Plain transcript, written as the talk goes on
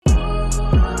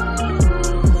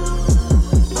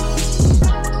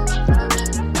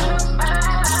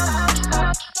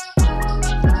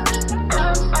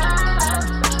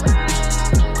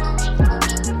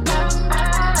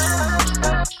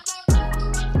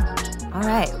All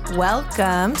right.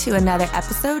 Welcome to another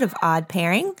episode of Odd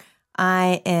Pairing.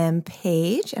 I am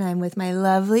Paige, and I'm with my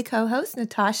lovely co-host,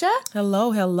 Natasha.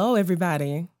 Hello,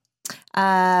 everybody.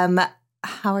 How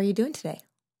are you doing today?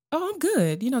 Oh, I'm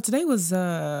good. Today was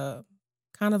kind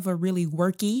of a really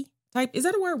worky type. Is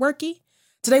that a word, worky?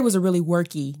 Today was a really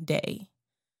worky day.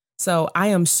 So I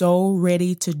am so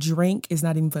ready to drink. It's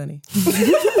not even funny.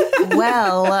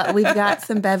 Well, we've got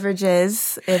some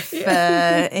beverages. If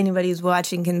anybody's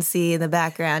watching can see in the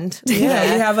background.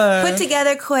 Yeah, we have put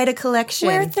together quite a collection.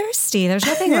 We're thirsty. There's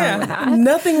nothing wrong with that.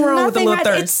 Nothing wrong with a little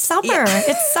thirst. It's summer. Yeah.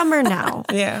 It's summer now.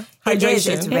 Yeah. Hydration. It is.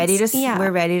 It's ready to.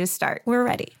 We're ready to start. We're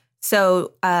ready.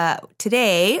 So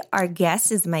today, our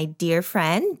guest is my dear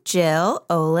friend, Jill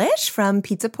Olish from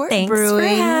Pizza Port Thanks Brewing. for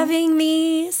having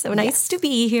me. So nice to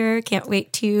be here. Can't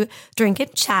wait to drink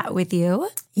and chat with you.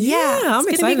 Yeah, I'm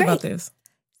excited about this.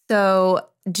 So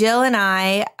Jill and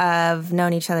I have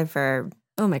known each other for,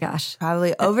 oh my gosh,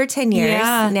 probably over 10 years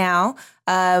now,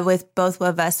 with both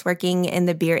of us working in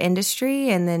the beer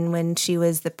industry. And then when she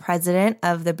was the president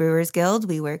of the Brewers Guild,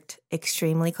 we worked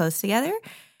extremely close together.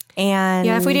 And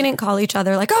if we didn't call each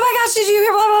other like, oh my gosh, did you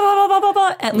hear blah, blah, blah, blah, blah,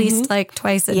 blah, at least like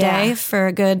twice a day for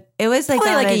a good, it was like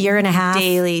a year and a half.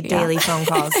 Daily phone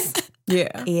calls.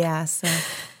 Yeah. Yeah. So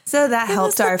that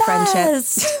helped our friendship.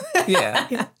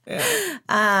 Yeah.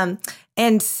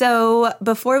 And so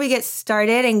before we get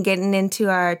started and getting into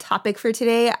our topic for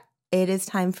today, it is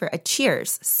time for a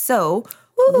cheers. So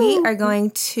we are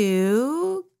going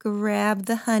to grab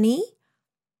the honey.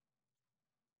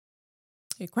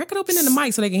 Hey, crack it open in the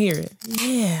mic so they can hear it.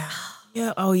 Yeah.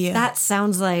 Yeah. Oh, yeah. That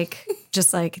sounds like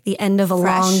just like the end of a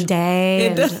Fresh. long day.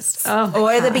 It does.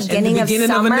 Or the beginning of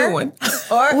summer. Of a new one.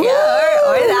 Or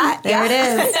that. There it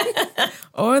is.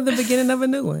 Or the beginning of a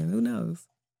new one. Who knows?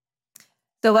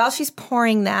 So while she's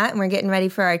pouring that and we're getting ready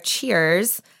for our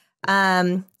cheers,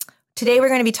 today we're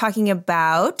going to be talking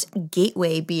about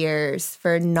gateway beers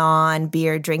for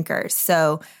non-beer drinkers.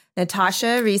 So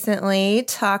Natasha recently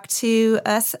talked to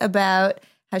us about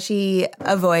how she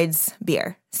avoids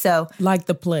beer. So like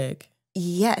the plague.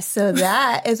 Yes. So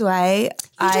that is why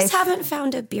You just haven't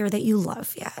found a beer that you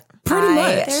love yet. Pretty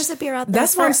much. There's a beer out there.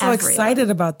 That's why I'm so everyone. excited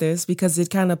about this, because it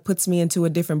kind of puts me into a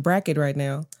different bracket right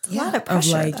now. A lot of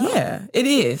pressure. Of it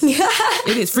is.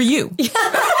 It is for you.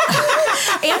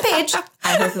 And Paige.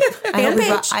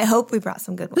 I hope we brought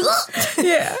some good ones.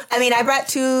 Yeah. I mean, I brought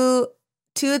two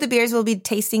of the beers we'll be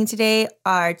tasting today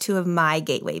are two of my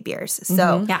gateway beers.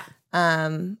 So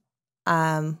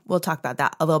we'll talk about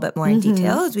that a little bit more in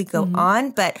detail as we go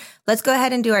on. But let's go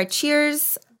ahead and do our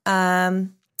cheers.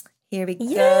 Here we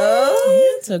go.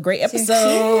 It's a great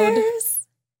episode. Cheers.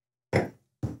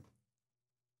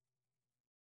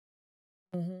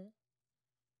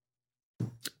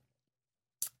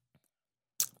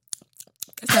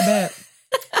 That's not bad.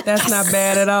 That's not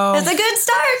bad at all. It's a good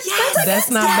start. Yes.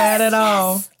 That's not bad at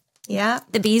all. Yeah.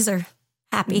 The bees are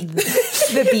happy.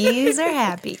 The bees are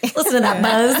happy. Listen to that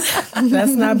buzz.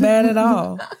 That's not bad at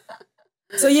all.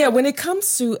 So yeah, when it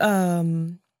comes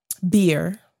to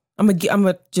beer, I'm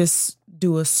gonna just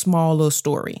do a small little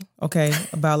story, okay,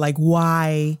 about like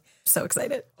why. So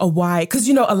excited. Why? Because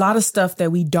a lot of stuff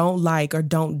that we don't like or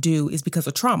don't do is because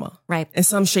of trauma, right? In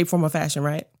some shape, form, or fashion,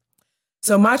 right?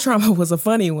 So my trauma was a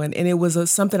funny one, and it was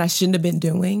something I shouldn't have been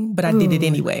doing, but I did it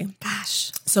anyway.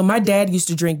 Gosh. So my dad used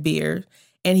to drink beer,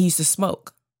 and he used to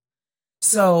smoke.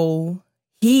 So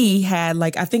he had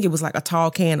I think it was like a tall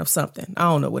can of something. I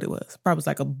don't know what it was. Probably was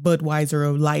like a Budweiser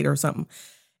or Light or something.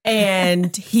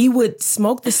 And he would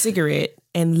smoke the cigarette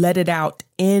and let it out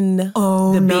in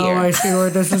the beer. I see where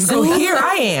this is So here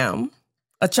I am,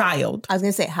 a child. I was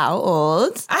going to say, how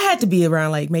old? I had to be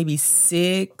around maybe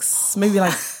 6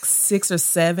 or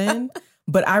 7.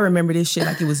 But I remember this shit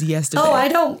like it was yesterday. Oh, I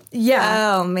don't.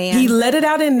 Yeah. Oh, man. He let it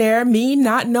out in there, me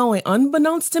not knowing,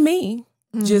 unbeknownst to me,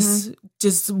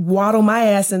 just waddle my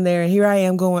ass in there. And here I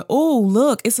am going, oh,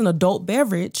 look, it's an adult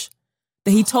beverage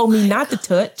that he told me not to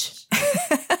touch.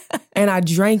 And I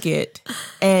drank it,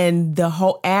 and the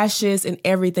whole ashes and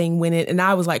everything went in, and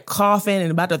I was like coughing and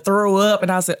about to throw up,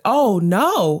 and I said, "Oh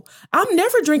no, I'm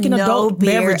never drinking adult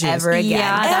beer beverages ever again.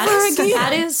 Yeah, ever again."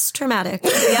 That is traumatic.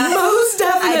 Yeah. Most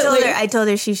definitely. I told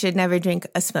her she should never drink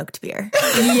a smoked beer.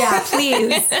 Yeah,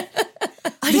 please.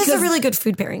 It's a really good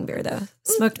food pairing beer, though.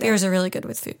 Smoked beers are really good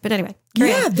with food. But anyway.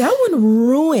 Yeah, that one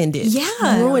ruined it.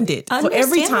 Yeah. Ruined it. So every time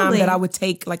Understandably. that I would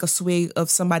take a swig of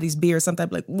somebody's beer, something I'd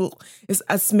be like,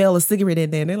 I smell a cigarette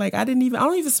in there. And they're like, I don't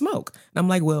even smoke. And I'm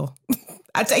like, well,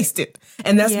 I taste it.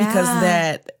 And that's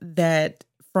because that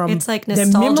from It's like the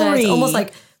nostalgia. memory, It's almost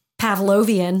like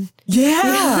Pavlovian.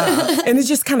 Yeah. And it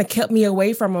just kind of kept me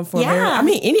away from them for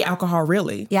any alcohol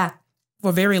really. Yeah. for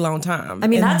a very long time. I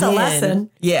mean, And that's a lesson.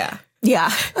 Yeah.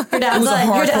 Yeah. Your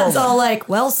dad's all like,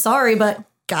 well, sorry, but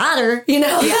got her, you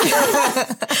know?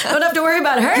 Don't have to worry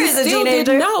about her as a Still teenager.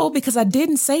 didn't know because I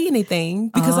didn't say anything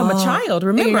because I'm a child.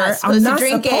 Remember, You're not supposed I'm to not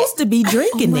drink it. supposed to be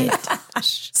drinking it.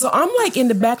 So I'm like in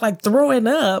the back, like throwing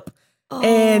up,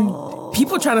 and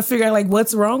people trying to figure out like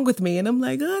what's wrong with me, and I'm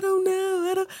like, I don't know.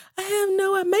 I have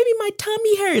no. Maybe my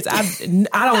tummy hurts.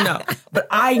 I don't know, but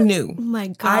I knew. Oh my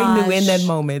gosh. I knew in that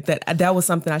moment that was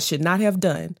something I should not have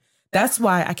done. That's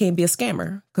why I can't be a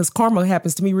scammer, because karma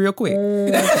happens to me real quick.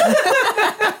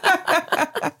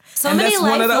 So And many that's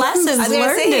one life of those- lessons I was gonna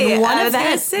learned say, in one I was gonna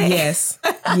event. say.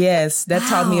 Yes, that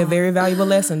taught me a very valuable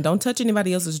lesson. Don't touch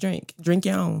anybody else's drink. Drink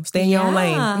your own. Stay in your own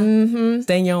lane. Mm-hmm.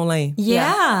 Stay in your own lane.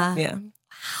 Yeah. Yeah.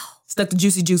 Stuck to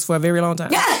juicy juice for a very long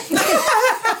time.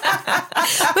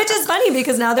 Which is funny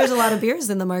because now there's a lot of beers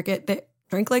in the market that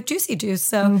drink like juicy juice.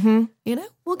 So, you know,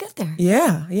 we'll get there.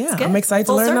 Yeah. good. I'm excited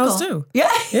Full to learn those circle. too.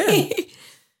 Yeah. Yeah.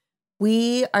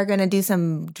 We are going to do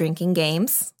some drinking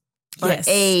games. Or Yes.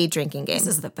 a drinking game, This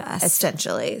is the best.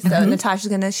 essentially. So Natasha's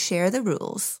going to share the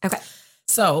rules. Okay.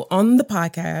 So on the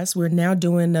podcast, we're now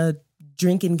doing a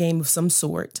drinking game of some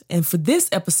sort. And for this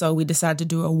episode, we decided to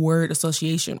do a word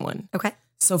association one. Okay.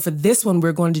 So for this one,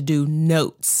 we're going to do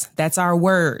notes. That's our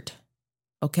word.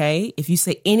 Okay? If you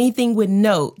say anything with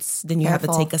notes, then you have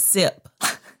Careful. to take a sip.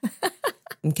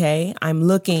 Okay? I'm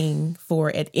looking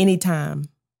for at any time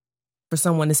for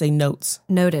someone to say notes.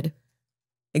 Noted.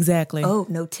 Exactly. Oh,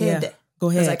 noted. Yeah. Go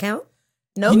ahead. Does that count?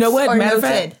 Notes You know what? or Matter of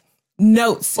noted? fact,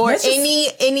 notes. Or Let's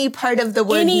just- any part of the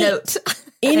word Any- note.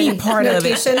 any part of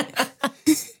it.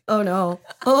 Oh, no.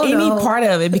 Oh, Any no. part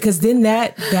of it, because then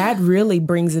that really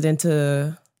brings it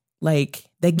into like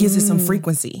that gives it some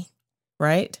frequency,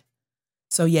 right?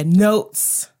 So yeah,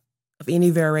 notes of any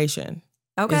variation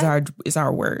Okay. is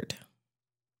our word.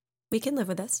 We can live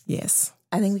with this. Yes,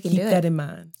 I think we can keep do that it. in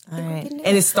mind, All right.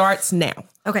 and it starts now.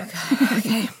 Okay.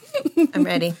 Okay. I'm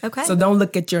ready. Okay. So don't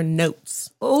look at your notes.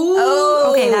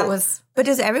 Oh. Okay, that was. But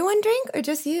does everyone drink or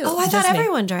just you? Oh, I thought Just me.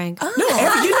 everyone drank. No,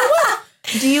 you know what?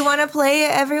 Do you want to play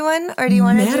everyone or do you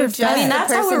want to Matter do of just fact- I mean, the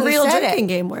that's how person a who real said drinking it?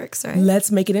 game works, right?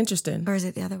 Let's make it interesting. Or is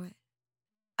it the other way?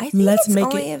 I think Let's it's make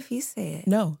only it- if you say it.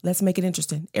 No, let's make it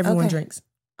interesting. Everyone Okay. drinks.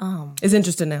 Oh, It's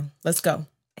interesting now. Let's go. Yep.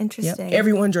 interesting.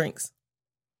 Everyone drinks.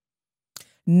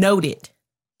 Noted.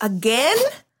 Again?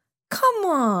 Come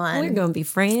on. We're going to be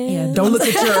friends. Yeah. Don't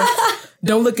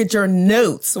look at your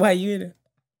notes while you're in it.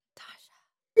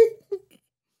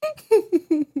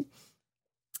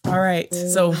 All right.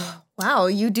 So Wow,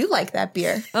 you do like that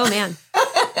beer. Oh, man.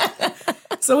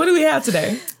 what do we have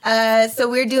today? So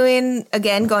we're doing,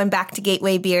 again, going back to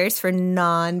Gateway beers for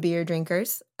non-beer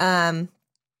drinkers. And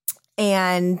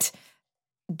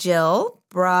Jill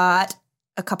brought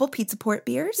a couple Pizza Port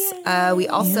beers. We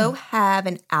also have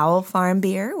an Owl Farm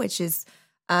beer, which is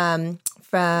from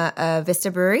Vista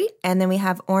Brewery. And then we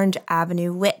have Orange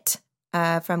Avenue Wit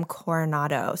from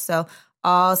Coronado. So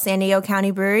all San Diego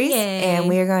County breweries. Yay. And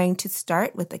we are going to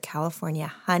start with the California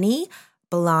Honey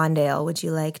Blonde Ale. Would you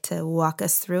like to walk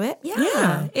us through it?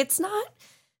 Yeah. It's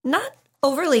not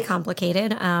overly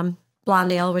complicated.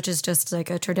 Blonde ale, which is just like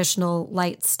a traditional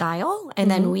light style. And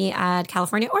then we add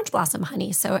California Orange Blossom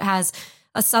honey. So it has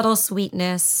a subtle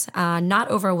sweetness, not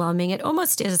overwhelming. It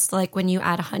almost is like when you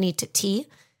add honey to tea,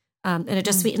 and it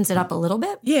just sweetens it up a little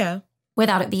bit Yeah.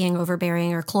 without it being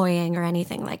overbearing or cloying or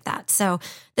anything like that. So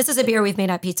this is a beer we've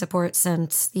made at Pizza Port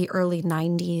since the early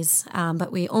 90s,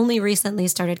 but we only recently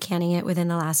started canning it within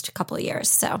the last couple of years.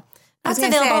 So that's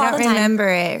available all I the don't time.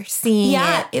 remember seeing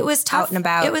Yeah, it. it was tough. out and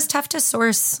about. It was tough to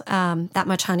source that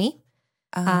much honey,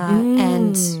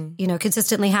 and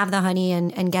consistently have the honey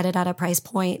and get it at a price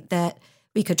point that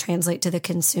we could translate to the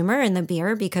consumer in the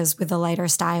beer. Because with the lighter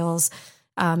styles,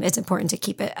 it's important to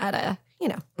keep it at a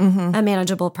a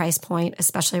manageable price point,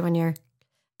 especially when you're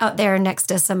out there next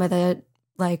to some of the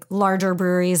like larger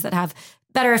breweries that have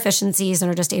better efficiencies and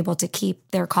are just able to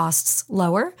keep their costs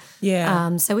lower.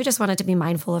 Yeah. So we just wanted to be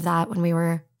mindful of that when we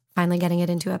were finally getting it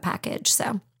into a package.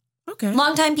 So Okay.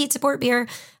 longtime Pizza Port beer,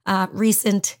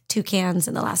 recent 2 cans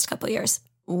in the last couple of years.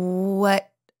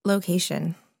 What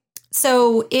location?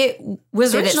 So it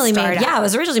was Did it originally start made. out? Yeah, it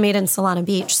was originally made in Solana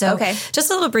Beach. So Okay.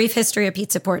 just a little brief history of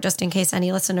Pizza Port, just in case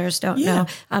any listeners don't know,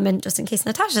 and just in case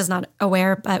Natasha's not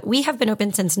aware. But we have been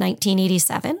open since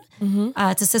 1987.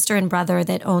 It's a sister and brother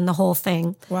that own the whole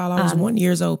thing. While I was 1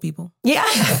 year old, people. Yeah.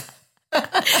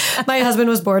 My husband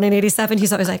was born in 87.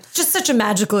 He's always like, just such a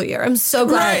magical year. I'm so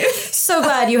glad. So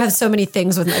glad you have so many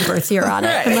things with my birth year on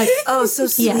it. I'm like, Oh, so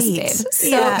sweet. yes,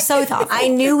 babe. So thoughtful. I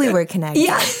knew we were connected.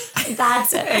 Yeah,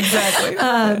 that's it.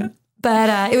 Exactly.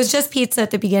 But it was just pizza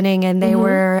at the beginning, and they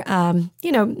were,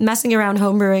 messing around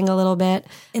homebrewing a little bit.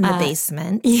 In the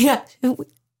basement. Yeah.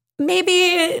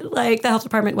 Maybe like the health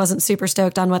department wasn't super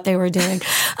stoked on what they were doing.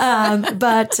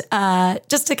 But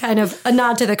just to kind of a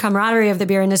nod to the camaraderie of the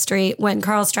beer industry, when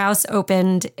Karl Strauss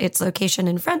opened its location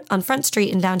on Front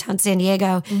Street in downtown San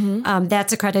Diego,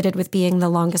 that's accredited with being the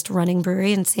longest running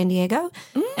brewery in San Diego.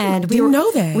 And we didn't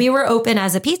know that. We were open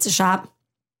as a pizza shop,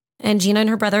 and Gina and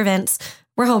her brother Vince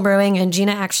were homebrewing, and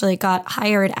Gina actually got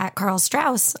hired at Karl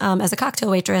Strauss as a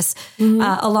cocktail waitress,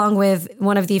 along with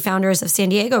one of the founders of San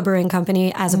Diego Brewing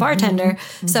Company as a bartender.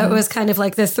 So it was kind of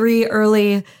like the three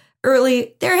early.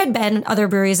 There had been other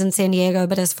breweries in San Diego,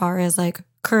 but as far as like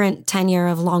current tenure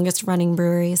of longest running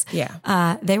breweries,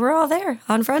 they were all there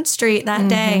on Front Street that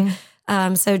day.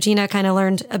 So Gina kind of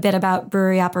learned a bit about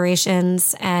brewery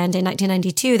operations, and in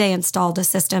 1992 they installed a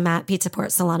system at Pizza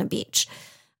Port Solana Beach.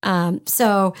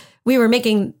 So we were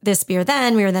making this beer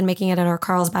then. We were then making it at our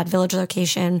Carlsbad Village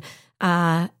location.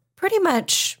 Pretty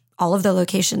much all of the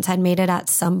locations had made it at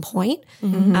some point.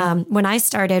 When I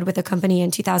started with the company in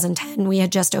 2010, we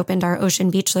had just opened our Ocean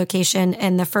Beach location,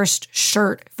 and the first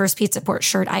Pizza Port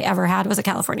shirt I ever had was a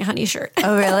California Honey shirt.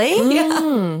 Oh, really?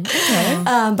 Okay.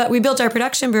 But we built our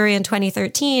production brewery in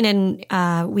 2013, and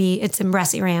it's in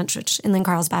Bressi Ranch, which in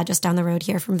Carlsbad, just down the road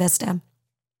here from Vista.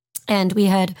 And we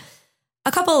had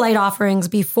a couple of light offerings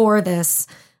before this,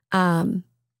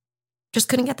 just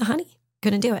couldn't get the honey,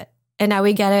 couldn't do it. And now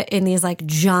we get it in these like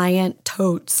giant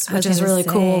totes, which is really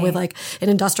cool, with like an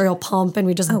industrial pump, and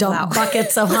we just dump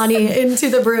buckets of honey into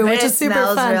the brew, which is super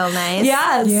smells fun. Real nice.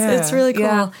 Yeah, it's really cool.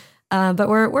 Yeah. But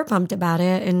we're pumped about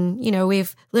it, and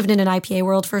we've lived in an IPA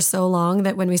world for so long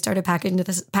that when we started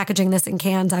packaging this in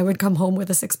cans, I would come home with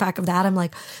a 6-pack of that. I'm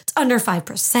like, it's under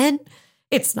 5%.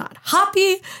 It's not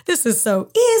hoppy. This is so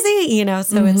easy,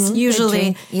 So it's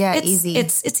usually easy.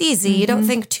 It's easy. You don't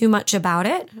think too much about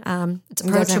it. It's approachable.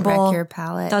 Doesn't wreck your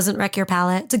palate. Doesn't wreck your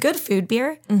palate. It's a good food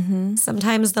beer.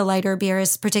 Sometimes the lighter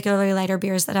beers, particularly lighter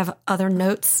beers that have other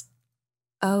notes.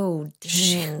 Oh,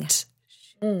 dang.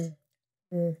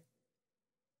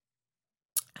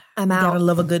 I'm out. Gotta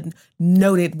love a good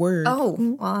noted word. Oh,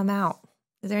 well, I'm out.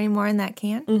 Is there any more in that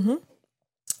can?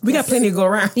 We got plenty to go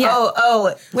around. Yeah.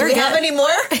 Do we have any more?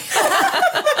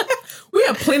 We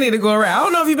have plenty to go around. I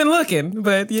don't know if you've been looking,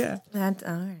 but yeah. That's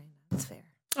all right. That's fair.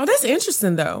 Oh, that's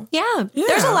interesting though. Yeah.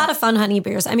 There's a lot of fun honey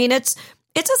beers. I mean, it's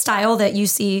a style that you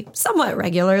see somewhat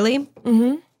regularly.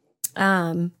 We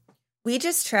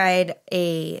just tried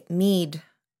a mead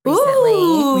recently,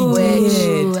 We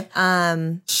which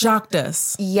shocked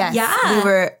us. yes,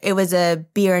 Yeah. It was a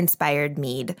beer inspired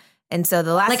mead, and so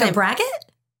the last Like time, a bracket,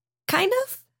 kind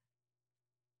of.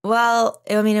 well,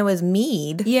 I mean, it was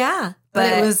mead, Yeah,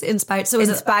 but it was inspired. So it was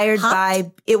inspired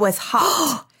by it was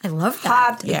hopped. I love that.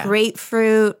 Hopped, Yeah.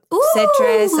 grapefruit,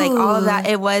 citrus, like all of that.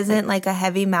 It wasn't like a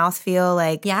heavy mouthfeel,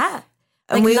 like Yeah,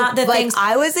 and like not the things.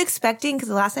 I was expecting, because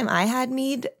the last time I had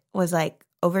mead was like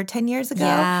over 10 years ago.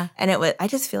 Yeah. And I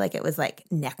just feel like it was like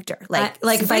nectar, like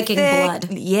super Viking thick.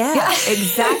 blood. Yeah,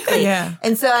 exactly. Yeah.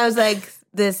 And so I was like,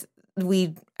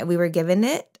 we were given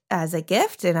it as a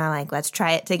gift, and I'm like, let's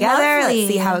try it together. Lovely.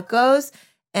 Let's see how it goes.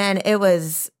 And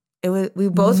we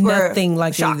both were Nothing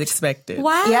like shocked. we expected.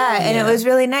 Wow. Yeah. And Yeah. it was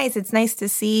really nice. It's nice to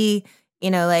see,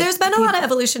 like There's been a lot of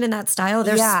evolution in that style.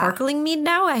 There's Yeah. sparkling mead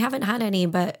now. I haven't had any,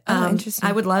 but interesting.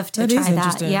 I would love to That is try that.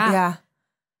 interesting. Yeah. Yeah.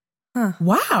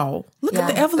 Wow. Look at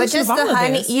the evolution But just of all the of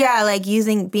honey, this.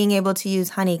 like being able to use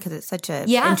honey, because it's such a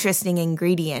interesting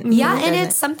ingredient. Yeah, It and doesn't-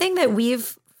 it's something that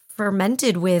we've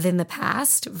fermented with in the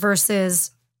past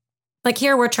versus like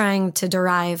here we're trying to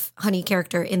derive honey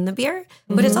character in the beer,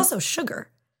 but it's also sugar.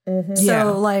 Yeah.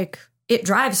 So like it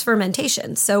drives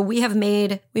fermentation. So we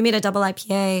made a double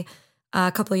IPA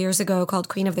a couple of years ago called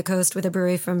Queen of the Coast with a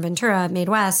brewery from Ventura, Made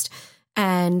West,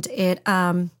 and it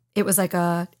was like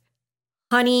a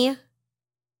honey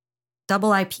double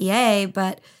IPA,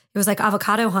 but it was like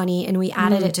avocado honey, and we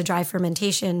added it to dry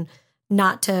fermentation,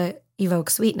 not to evoke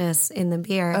sweetness in the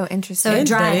beer. Oh, So interesting. it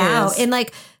dried That out. is. And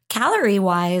like calorie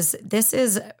wise, this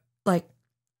is like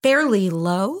fairly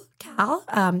low cal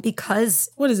because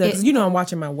What is that? 'Cause I'm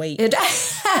watching my weight. it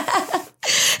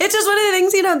it's just one of the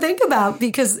things you don't think about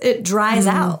because it dries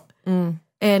out.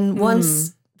 And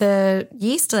once the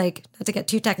yeast, like not to get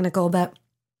too technical, but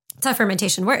that's how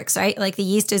fermentation works, right? Like the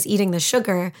yeast is eating the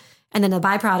sugar and then the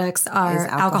byproducts are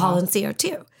alcohol and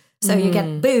CO2. So you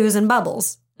get booze and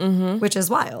bubbles, which is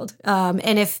wild.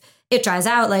 And if it dries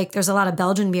out. Like there's a lot of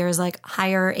Belgian beers, like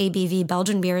higher ABV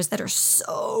Belgian beers that are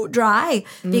so dry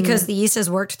because the yeast has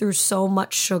worked through so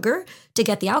much sugar to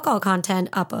get the alcohol content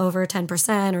up over 10%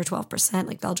 or 12%,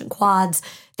 like Belgian quads,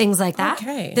 things like that.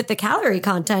 Okay. That the calorie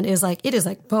content is like, it is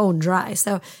like bone dry.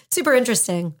 So super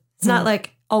interesting. It's not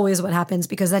like always what happens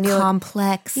because then you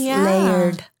Complex, Yeah.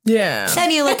 layered. Yeah.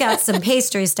 then you look at some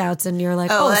pastry stouts and you're like,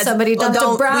 Oh, oh, that's- somebody well,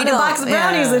 dumped we a box of don't.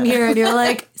 brownies Yeah. in here. And you're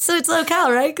like, so it's low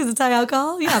cal, right? Because it's high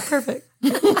alcohol? Yeah, perfect.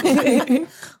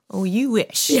 Oh, you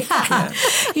wish. Yeah.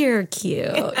 You're cute.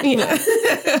 Yeah.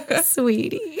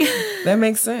 Sweetie. That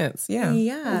makes sense. Yeah.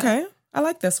 Yeah. Okay. I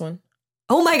like this one.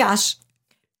 Oh my gosh.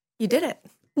 You did it.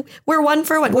 We're 1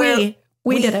 for 1.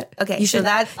 We did it. Okay, You so should,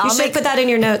 that- you I'll should make- put that in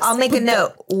your notes. I'll make a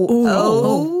note.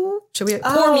 Oh, Should we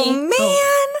oh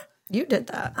man. You did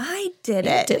that. I did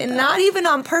it. did and that. not even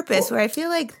on purpose, where I feel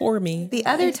like For me. the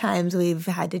other times we've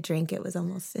had to drink it was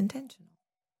almost intentional.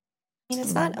 I mean,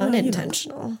 it's not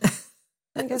unintentional.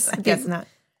 I guess not.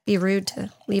 Be rude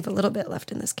to leave a little bit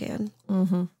left in this can.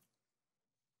 What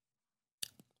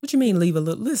you mean leave a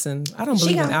little? Listen, I don't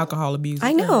believe in alcohol abuse.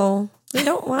 I know. We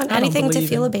don't want I don't anything to believe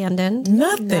feel in- abandoned.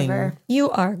 Nothing. Never. You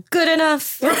are good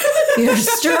enough. You're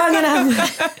strong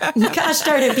enough. Gosh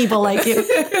darn it, people like you.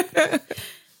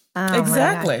 Oh, my God.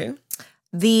 Exactly.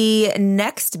 The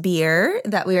next beer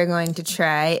that we are going to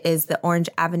try is the Orange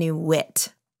Avenue Wit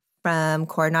from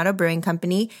Coronado Brewing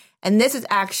Company. And this is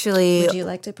actually, Would you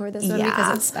like to pour this one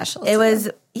because it's special? it was,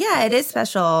 yeah, it is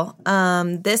special.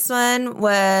 This one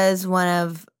was one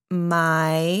of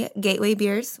my gateway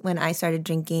beers when I started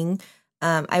drinking.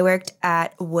 I worked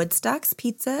at Woodstock's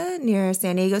Pizza near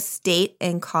San Diego State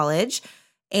in college.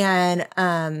 And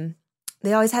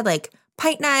they always had like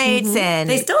pint nights and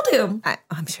They still do.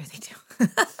 I'm sure they do.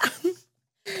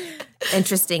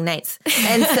 Interesting nights.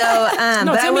 And so,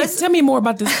 No, but tell me more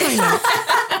about this pint night.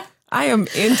 I am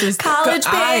interested. College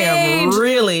I am page.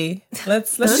 really.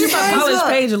 Let's do my guys college look.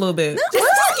 page a little bit.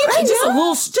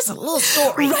 Just a little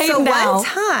story. Right so now. one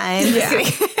time,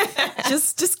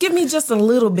 Just give me just a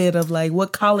little bit of like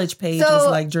what college page was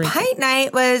like drinking. pint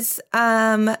night was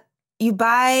you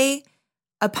buy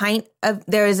a pint of,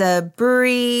 there is a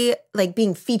brewery like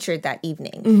being featured that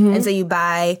evening. And so you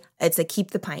buy, it's a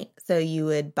keep the pint. So you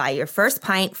would buy your first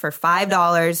pint for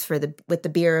 $5 with the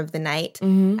beer of the night.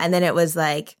 And then it was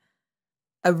like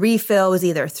a refill was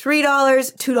either $3,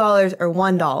 $2, or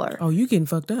 $1. Oh, you getting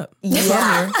fucked up.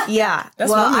 Yeah. Yeah.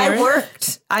 That's well, what I'm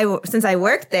hearing. since I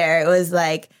worked there, it was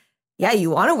like, yeah,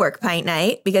 you want to work pint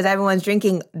night because everyone's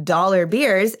drinking dollar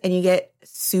beers and you get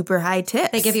super high tips.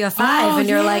 They give you a 5 and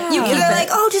you're like, you keep They're it. like,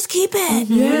 oh, just keep it.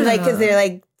 Yeah. Like, because they're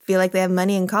like, feel like they have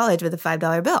money in college with a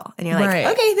 $5 bill. And you're like, Right.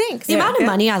 okay, thanks. The amount of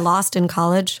money I lost in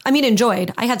college, I mean,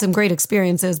 enjoyed. I had some great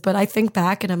experiences, but I think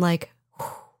back and I'm like, whew.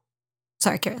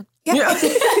 Sorry, Karen.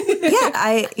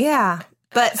 Yeah.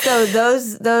 But so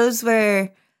those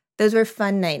were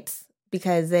fun nights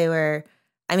because they were,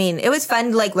 I mean, it was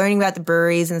fun like learning about the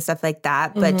breweries and stuff like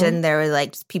that. But then there were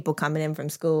like just people coming in from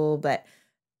school. But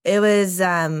it was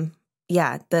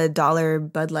the dollar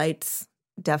Bud Lights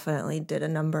definitely did a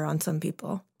number on some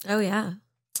people. Oh, yeah.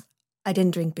 I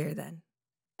didn't drink beer then.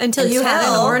 Until you had an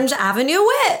Until- Orange Avenue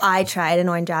Wit. I tried an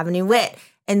Orange Avenue Wit.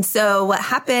 And so what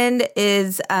happened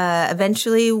is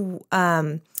eventually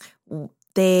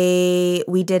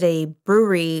we did a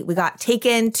brewery. We got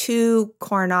taken to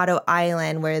Coronado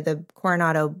Island where the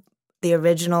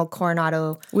original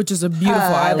Coronado Which is a beautiful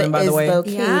pub island, by the is way.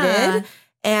 located. Yeah.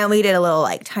 And we did a little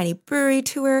like tiny brewery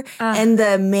tour. And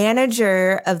the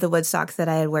manager of the Woodstocks that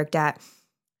I had worked at,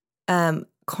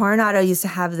 Coronado used to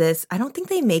have this, I don't think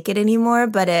they make it anymore,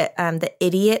 but the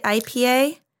Idiot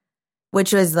IPA,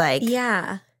 which was like,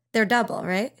 Yeah. They're double,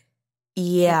 right?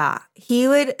 yeah,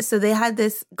 so they had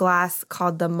this glass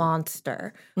called the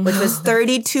Monster, which was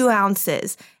 32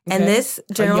 ounces. And Okay. this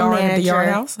A general yard manager, at the yard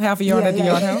house? Half a yard at the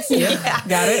yard house? Yeah.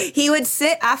 Got it. he would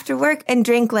sit after work and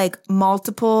drink like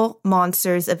multiple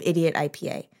monsters of Idiot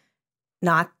IPA.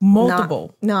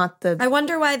 Multiple. Not the, I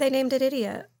wonder why they named it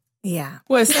Idiot. yeah.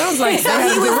 Well, it sounds like So they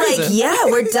had he a was good like, reason. yeah,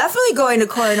 we're definitely going to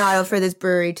Coronado for this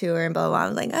brewery tour and blah, blah, blah. I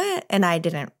was like, and I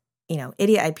didn't,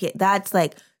 Idiot IPA, that's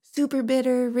like super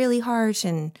bitter, really harsh.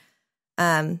 And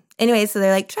anyway, so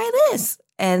they're like, try this.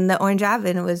 And the Orange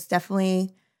Avenue was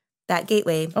definitely that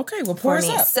gateway Okay, well, for pour us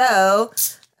me. up. So,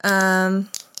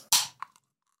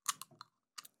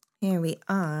 here we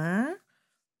are.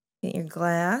 Get your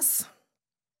glass.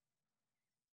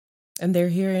 And they're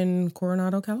here in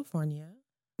Coronado, California.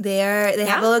 They have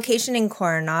Yeah. a location in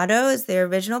Coronado, is their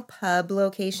original pub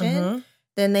location.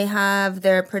 Then they have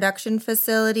their production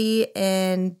facility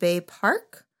in Bay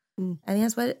Park. I think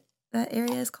that's what that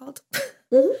area is called.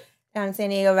 down in San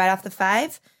Diego right off the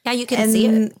 5. Yeah, you can see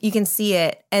it. You can see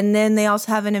it. And then they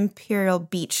also have an Imperial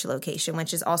Beach location,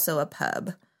 which is also a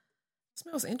pub.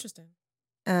 Smells interesting.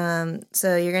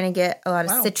 So you're going to get a lot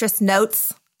of citrus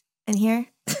notes in here.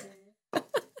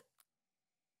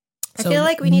 I feel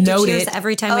like we need to cheers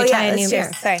every time we try a new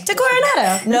beer. Sorry. To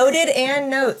Coronado. Noted and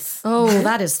notes. Oh,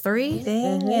 that is 3.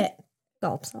 Dang it.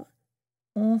 Gulps.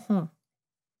 Mm-hmm.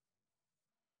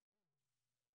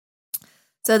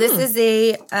 So this is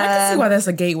I can see why that's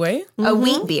a gateway. a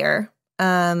wheat beer.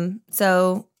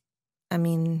 So, I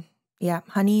mean, yeah,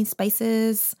 honey,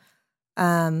 spices,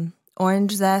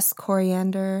 orange zest,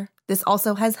 coriander. This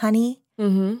also has honey,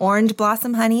 orange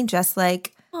blossom honey, just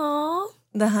like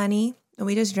the honey that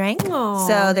we just drank. Aww.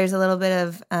 So there's a little bit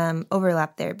of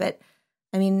overlap there. But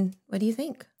I mean, what do you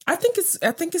think? I think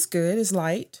it's good. It's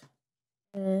light.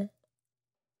 It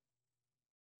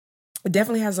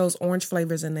definitely has those orange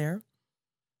flavors in there.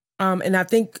 And I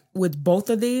think with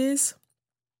both of these,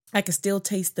 I can still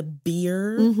taste the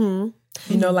beer. You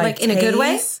know, like in a good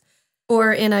way,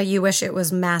 or in a you wish it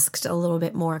was masked a little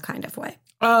bit more kind of way.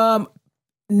 Now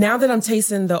that I'm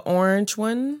tasting the orange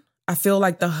one, I feel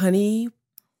like the honey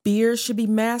beer should be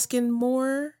masking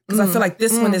more because I feel like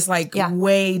this one is like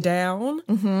way down.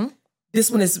 This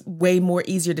one is way more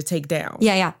easier to take down.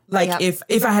 Yeah. Like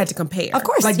if I had to compare, of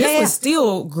course, like this one's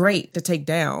still great to take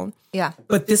down. Yeah,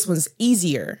 but this one's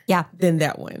easier. Yeah. Than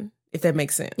that one, if that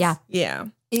makes sense. Yeah.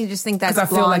 You just think that's I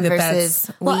feel like blonde that versus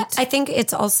wheat? Well, I think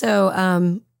it's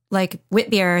also like wit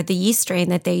beer, the yeast strain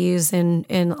that they use in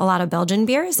a lot of Belgian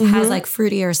beers has like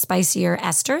fruitier, spicier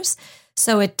esters.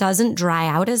 So it doesn't dry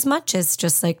out as much as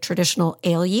just like traditional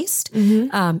ale yeast.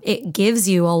 It gives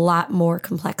you a lot more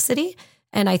complexity.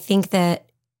 And I think that,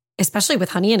 especially with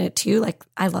honey in it too, like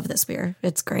I love this beer.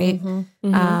 It's great.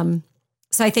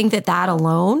 So I think that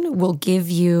alone will give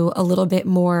you a little bit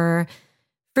more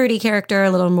fruity character, a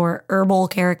little more herbal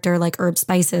character, like herb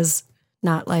spices,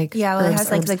 not like it has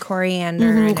like the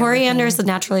coriander. and coriander is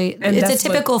naturally, it's a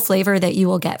typical flavor that you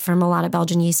will get from a lot of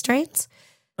Belgian yeast strains,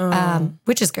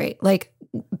 which is great. Like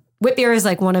wit beer is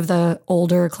like one of the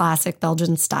older classic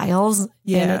Belgian styles.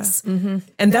 Yeah.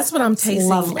 And that's what I'm tasting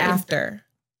lovely. after.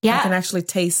 Yeah. I can actually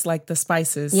taste like the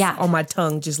spices on my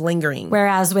tongue just lingering.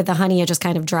 Whereas with the honey, it just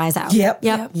kind of dries out. Yep.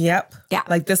 Yeah.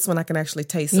 Like this one I can actually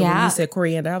taste. So when you said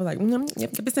coriander, I was like, yep,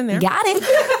 it's in there. Got it.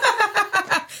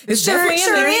 It's definitely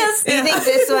in there. is. Do you think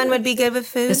this one would be good with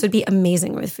food? This would be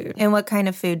amazing with food. And what kind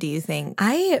of food do you think?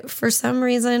 For some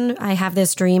reason, I have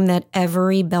this dream that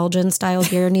every Belgian style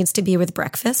beer needs to be with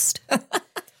breakfast.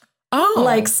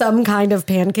 Like some kind of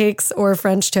pancakes or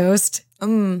French toast.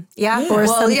 Yeah. Or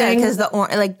something. because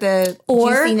the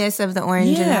juiciness of the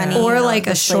orange and honey. Or and like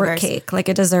all a those flavors. shortcake, like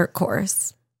a dessert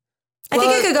course. I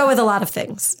think it could go with a lot of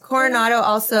things. Coronado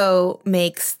also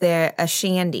makes a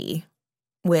shandy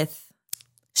with...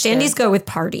 Shandies go with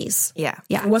parties. Yeah.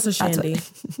 What's a shandy?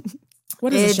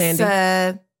 What is a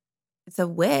shandy? It's a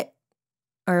wit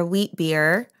or a wheat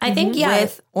beer. I think,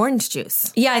 with orange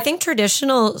juice. Yeah, I think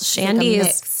traditional shandies... Like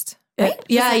mixed. Right?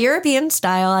 Yeah, European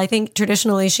style. I think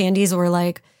traditionally shandies were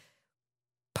like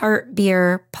part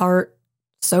beer, part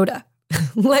soda.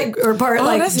 or part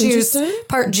that's juice, interesting.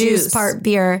 part juice, part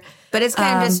beer. But it's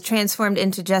kind of just transformed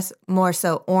into just more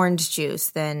so orange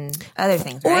juice than other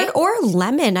things, right? Or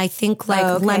lemon, I think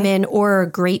lemon or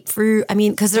grapefruit. I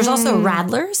mean, because there's also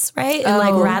Radlers, right? And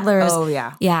like Radlers. Oh,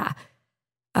 yeah. Yeah.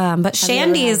 But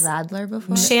shandies. Radler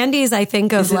before? Shandies, I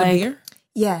think of Is it a beer?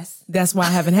 Yes. That's why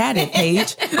I haven't had it,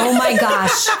 Paige. Oh my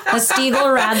gosh. A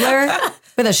Stiegel Radler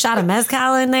with a shot of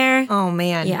mezcal in there. Oh,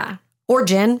 man. Yeah. Or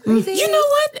gin. You know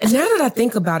what? Now that I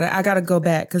think about it, I got to go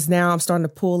back because now I'm starting to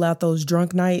pull out those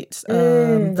drunk nights.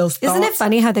 Those thoughts. Isn't it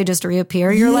funny how they just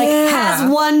reappear? You're like, has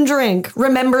one drink,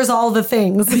 remembers all the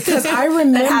things. Because I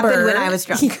remember. That happened when I was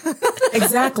drunk.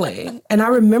 Exactly. And I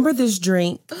remember this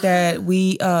drink that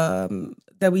we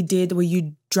did where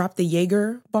you dropped the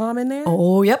Jaeger bomb in there.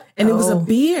 Oh, yep. And it was a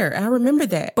beer. I remember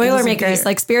that. Boilermakers,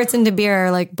 like spirits into beer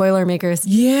are like Boilermakers.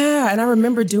 Yeah. And I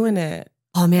remember doing that.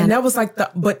 Oh, man. And that was like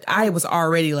but I was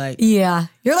already like. Yeah.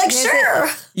 You're like, sure.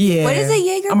 Yeah. What is a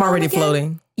Jaeger I'm bomb already again?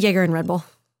 floating. Jaeger and Red Bull.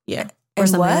 Yeah. Or And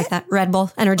something what? like that. Red Bull,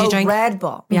 energy drink. Red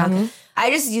Bull. Yeah.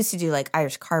 I just used to do like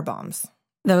Irish car bombs.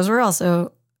 Those were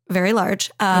also very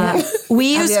large.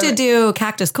 We Have used you to do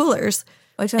cactus coolers.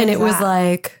 Which one And is it was that?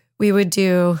 like, we would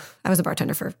do, I was a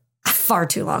bartender for far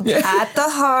too long. At the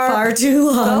heart. Far too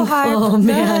long. Go hard. Oh,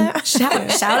 man.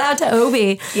 Shout out to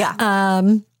Obi.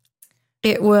 Yeah.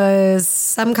 It was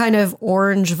some kind of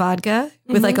orange vodka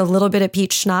with like a little bit of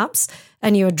peach schnapps,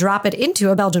 and you would drop it into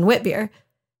a Belgian wit beer,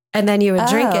 and then you would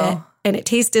drink it, and it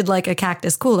tasted like a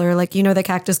Cactus Cooler. Like, you know, the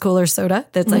Cactus Cooler soda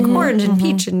that's like orange and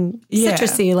peach and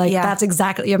citrusy. Like that's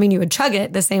exactly, I mean, you would chug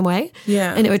it the same way.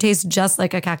 Yeah. And it would taste just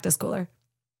like a Cactus Cooler.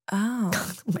 Oh.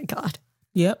 Oh my God.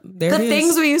 Yep. There The it is.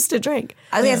 things we used to drink.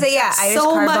 I was going to say, Irish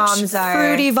So car much bombs are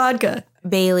fruity vodka.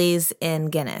 Bailey's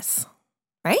and Guinness,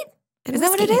 right? And Is that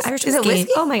what it is? Irish Is it whiskey.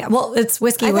 whiskey? Oh my God. Well, it's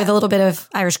whiskey with a little bit of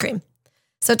Irish cream.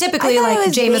 So typically I thought it like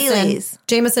was Bailey's.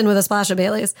 Jameson with a splash of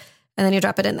Bailey's, and then you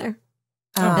drop it in there.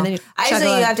 And then you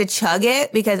Actually, you have to chug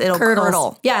it because it'll curdles.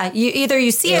 curdle. Yeah,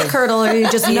 you see it curdle or you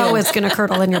just know it's going to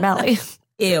curdle in your belly.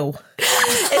 Ew.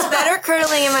 It's better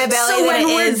curdling in my belly So than when it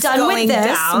we're is done going with this,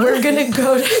 down. we're going to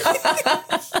go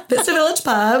to Vista Village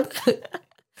Pub.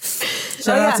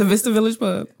 Shout out to Vista Village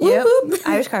Pub. Yep.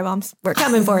 Irish car bombs. We're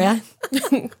coming for you.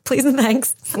 Please and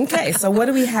thanks. Okay, so what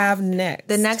do we have next?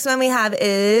 The next one we have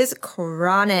is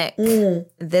Chronic.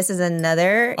 This is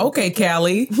another. Okay,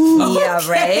 Callie. Yeah,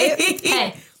 right?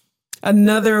 Hey.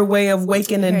 Another way of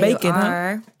waking and Here you baking, huh?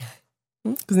 are.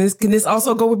 Can this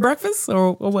also go with breakfast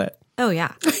or what? Oh,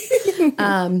 yeah.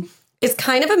 It's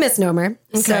kind of a misnomer.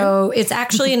 So it's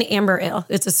actually an amber ale.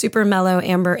 It's a super mellow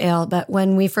amber ale. But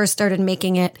when we first started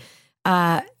making it,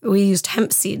 we used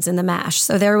hemp seeds in the mash.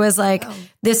 So there was like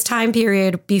this time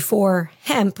period before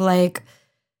hemp, like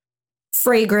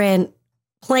fragrant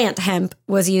plant hemp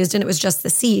was used, and it was just the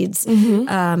seeds.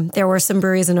 There were some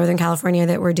breweries in Northern California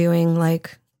that were doing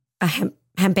like a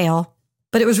hemp ale,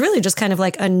 but it was really just kind of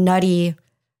like a nutty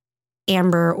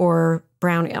amber or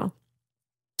brown ale.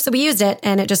 So we used it,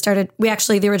 and it just started.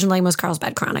 The original name was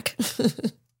Carlsbad Chronic.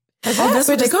 That's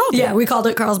what they called it. Yeah, we called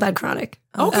it Carlsbad Chronic.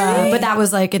 Okay. But that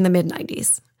was like in the mid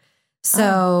 90s.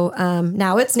 So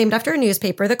now it's named after a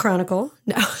newspaper, The Chronicle.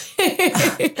 No.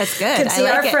 That's good. Can I see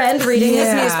like our it. friend reading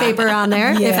his newspaper on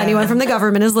there. If Yeah. anyone from the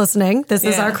government is listening, this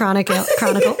is our Chronicle.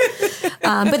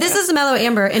 But this is a mellow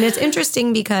amber, and it's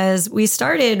interesting because we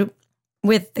started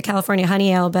with the California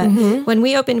Honey Ale, but when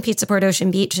we opened Pizza Port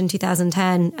Ocean Beach in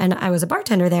 2010, and I was a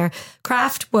bartender there,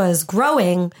 craft was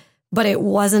growing, but it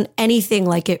wasn't anything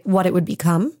like what it would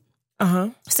become.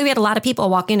 So we had a lot of people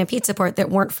walk into Pizza Port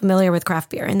that weren't familiar with craft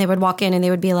beer, and they would walk in and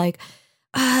they would be like,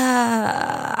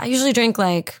 I usually drink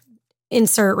like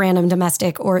insert random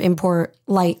domestic or import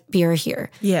light beer here.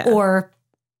 Yeah. Or,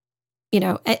 you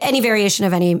know, any variation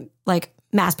of any like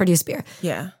mass produced beer.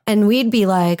 Yeah. And we'd be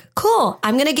like, cool,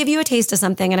 I'm going to give you a taste of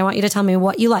something, and I want you to tell me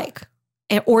what you like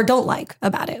or don't like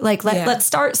about it. Like, let's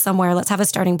start somewhere. Let's have a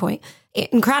starting point.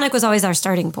 And Chronic was always our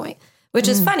starting point, which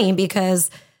is funny because,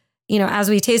 you know, as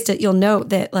we taste it, you'll note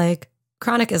that like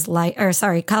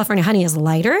California Honey is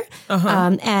lighter.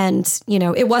 And, you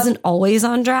know, it wasn't always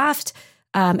on draft.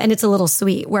 And it's a little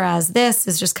sweet, whereas this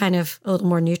is just kind of a little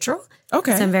more neutral.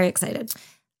 Okay. So I'm very excited.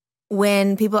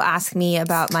 When people ask me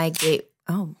about my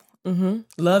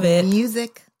Love it.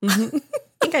 music, I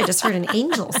think I just heard an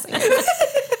angel sing.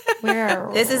 Where?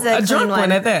 this is A a drunk clean one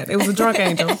one. at that. It was a drunk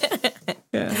angel.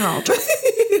 Yeah.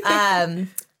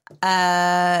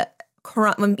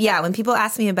 When people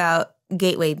ask me about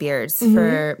gateway beers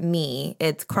for me,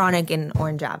 it's Chronic and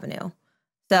Orange Avenue.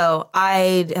 So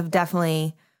I have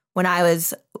definitely, when I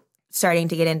was starting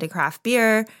to get into craft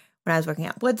beer, when I was working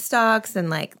at Woodstocks and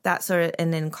like that sort of,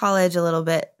 and in college a little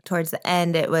bit towards the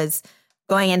end, it was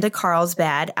going into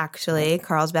Carlsbad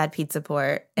Pizza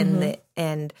Port,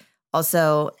 and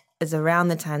also is around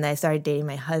the time that I started dating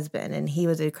my husband, and he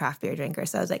was a craft beer drinker.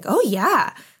 So I was like, oh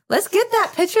yeah, let's get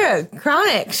that picture of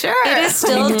Chronic. Sure. It is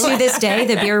still to this day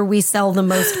the beer we sell the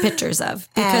most pictures of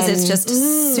because it's just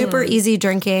super easy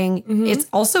drinking. It's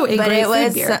also a great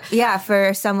food beer.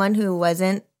 For someone who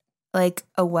wasn't like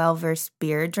a well-versed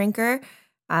beer drinker,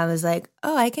 I was like,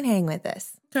 oh, I can hang with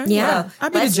this. Okay. Yeah. I'll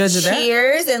be the judge of that.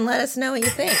 Cheers and let us know what you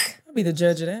think. I'll be the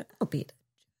judge of that. I'll beat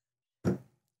it.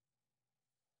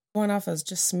 Going off of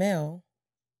just smell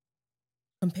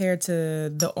compared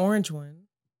to the orange one.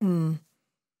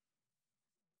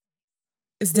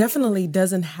 It definitely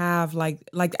doesn't have like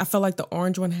I felt like the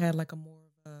orange one had like a more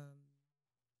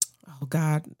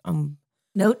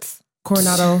Notes?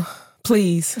 Coronado,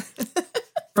 please.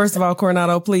 First of all,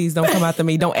 Coronado, please don't come after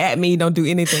me. Don't at me. Don't do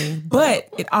anything. But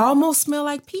it almost smelled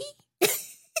like pee.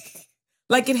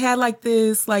 Like it had like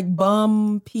this like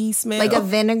bum pee smell. Like a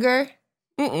vinegar?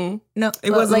 Mm-mm. No.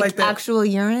 It wasn't like that. Actual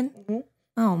urine?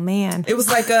 Oh, man. It was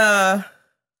like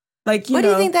like, What do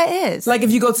you think that is? Like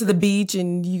if you go to the beach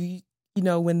and you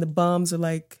know, when the bums are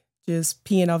like just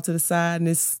peeing off to the side and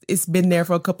it's been there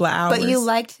for a couple of hours. But you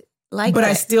liked but it.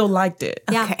 I still liked it.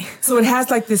 Yeah. Okay. So it has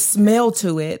like this smell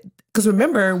to it. Because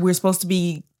remember, we're supposed to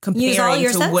be comparing Use all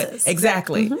your to what senses.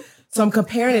 exactly. So I'm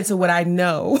comparing it to what I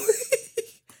know.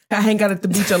 I hang out at the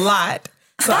beach a lot.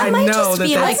 So That I might know just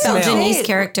be that like the smell. Denise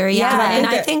character. Yeah. Yeah. And I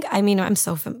I think think, I'm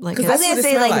so like, Because I was that's gonna what it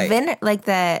say smell like like. like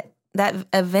that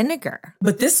a vinegar.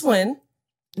 But this one,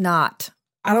 Not.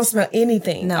 I don't smell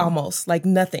anything. No. Almost like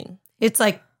nothing. it's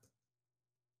like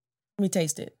Let me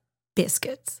taste it.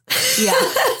 biscuits, Yeah.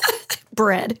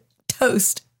 bread,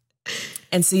 toast.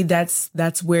 And see, that's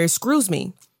where it screws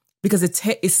me because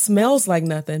it smells like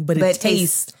nothing, but it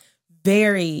tastes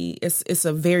very. It's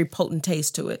a very potent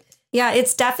taste to it. Yeah,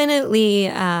 it's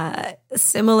definitely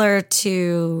similar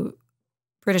to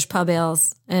British pub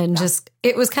ales, and just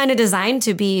it was kind of designed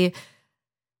to be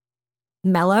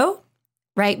mellow,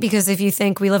 right? Because if you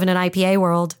think we live in an IPA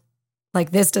world,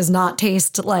 like this does not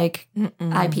taste like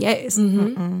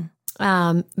IPAs.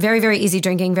 Very, very easy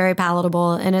drinking, very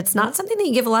palatable, and it's not something that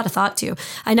you give a lot of thought to.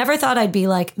 I never thought I'd be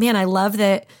like, man, I love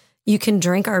that you can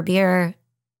drink our beer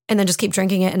and then just keep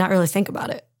drinking it and not really think about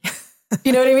it.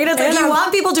 You know what I mean? It's like you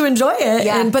want people to enjoy it,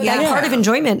 Yeah, but that yeah. part of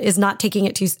enjoyment is not taking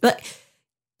it too. But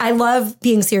I love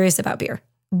being serious about beer,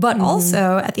 but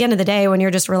also at the end of the day, when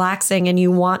you're just relaxing and you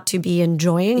want to be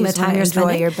enjoying the time you're enjoy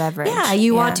spending, your beverage. yeah,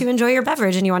 you want to enjoy your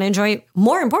beverage, and you want to enjoy,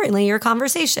 more importantly, your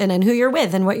conversation and who you're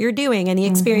with and what you're doing and the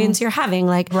experience you're having.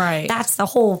 Like, Right. that's the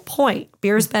whole point.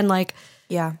 Beer's been like,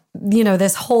 Yeah. you know,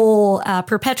 this whole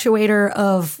perpetuator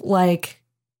of like,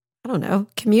 I don't know,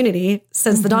 community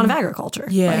since the dawn of agriculture.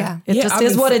 Yeah. It Yeah, just I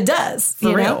is mean, what it does. for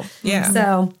you real. know? Yeah.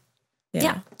 So,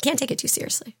 yeah, can't take it too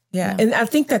seriously. Yeah. And I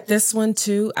think that this one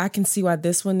too, I can see why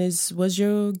this one was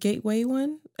your gateway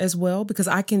one as well. Because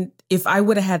if I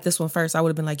would have had this one first, I would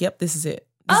have been like, yep, this is it.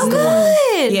 This Oh, is the one.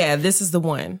 good. Yeah, this is the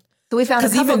one. So we found a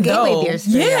couple gateway beers. For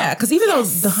you. because even though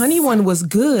the honey one was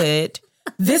good,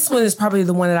 this one is probably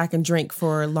the one that I can drink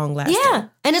for long lasting. Yeah,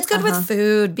 and it's good with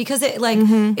food because it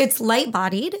it's light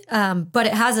bodied, but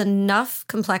it has enough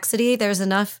complexity. There's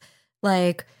enough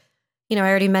I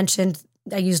already mentioned.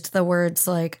 I used the words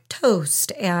like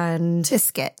toast and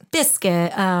biscuit.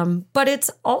 But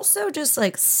it's also just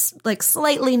like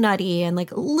slightly nutty and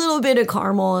like a little bit of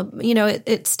caramel. You know,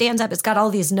 it stands up. It's got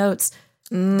all these notes.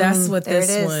 That's what there it this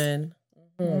is.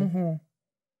 one.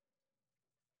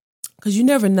 Because you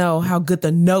never know how good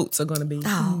the notes are going to be.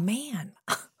 Oh man.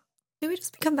 Did we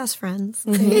just become best friends?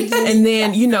 And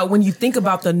then, when you think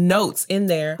about the notes in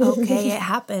there, Okay, it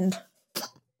happened.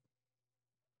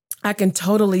 I can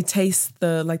totally taste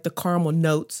the caramel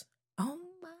notes. Oh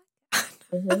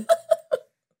my.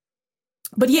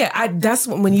 But yeah, that's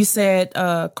when you said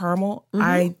caramel,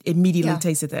 I immediately Yeah.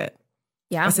 tasted that.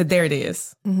 Yeah. I said, there it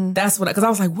is. That's what, because I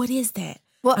was like, what is that?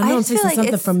 Well, I know I'm just feel tasting like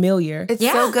something it's familiar. It's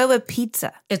Yeah. so good with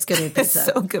pizza. It's good with It's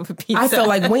pizza. so good with pizza. I felt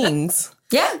like wings.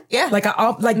 yeah. yeah. Like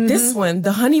this one,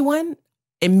 the honey one,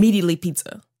 immediately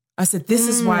pizza. I said, this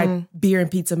is why beer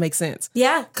and pizza make sense.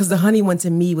 Yeah. Because the honey one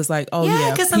to me was like, oh yeah,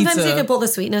 Yeah, because sometimes pizza. you can pull the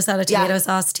sweetness out of Yeah. tomato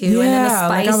sauce too, and then the Yeah,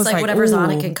 like, I spice, was like like, whatever's on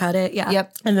it ooh. can cut it. Yeah.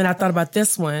 Yep. And then I thought about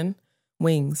this one,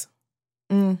 wings.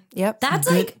 Yep. That's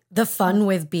like the fun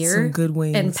with beer Some good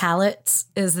wings. and palates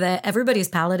is that everybody's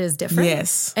palate is different.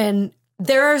 Yes. And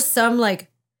there are some like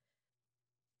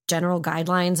general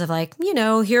guidelines of like,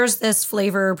 here's this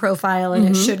flavor profile and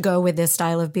it should go with this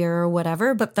style of beer or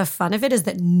whatever. But the fun of it is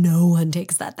that no one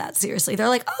takes that seriously. They're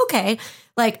like, okay,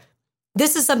 like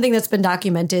this is something that's been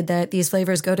documented that these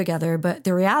flavors go together. But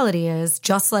the reality is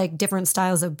just like different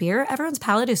styles of beer, everyone's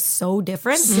palate is so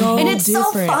different. And it's so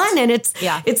different. fun. And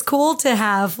it's cool to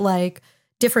have like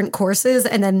different courses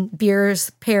and then beers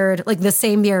paired, like the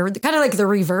same beer, kind of like the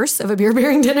reverse of a beer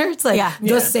pairing dinner. It's like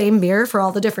the same beer for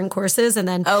all the different courses, and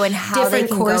then and how they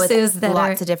can go with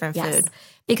lots of different food.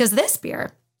 Because this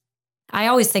beer, I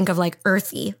always think of like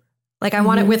earthy. Like I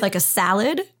want it with like a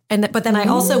salad, but then I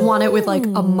also want it with like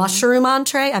a mushroom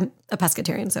entree. I'm a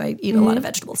pescatarian, so I eat a lot of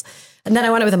vegetables. And then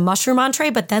I want it with a mushroom entree,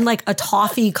 but then like a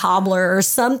toffee cobbler or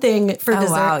something for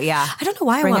dessert. Wow, yeah. I don't know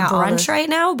why Bring I want out all brunch the- right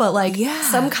now, but like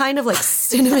some kind of like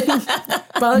cinnamon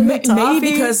bun Maybe toffee.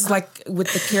 because like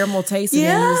with the caramel taste and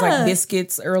then it was Yeah. like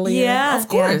biscuits earlier. Yeah. Of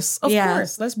course. Of Yeah.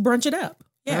 course. Let's brunch it up.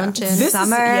 Yeah. Brunch in This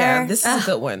summer. This is a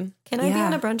good one. Can I be Yeah.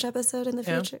 on a brunch episode in the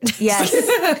future? Yes.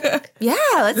 Yeah,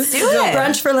 let's do is good. it.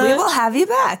 Brunch for We lunch. will have you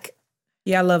back.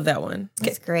 Yeah, I love that one.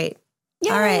 It's great. Yay.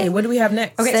 All right. Hey, what do we have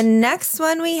next? The next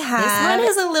one we This have. one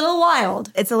is a little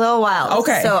wild. It's a little wild.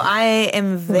 Okay. So I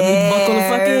am buckle the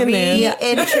fuck in very then.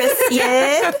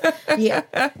 interested.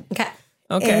 Yeah. Okay.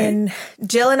 Okay. And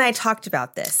Jill and I talked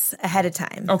about this ahead of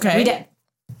time. Okay. We did.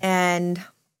 And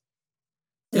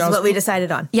this Y'all is was- what we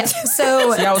decided on. Yes.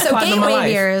 So, I was plotting on my gateway life.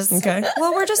 beers. Okay.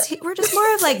 Well, we're just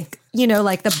more of like,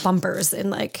 like the bumpers in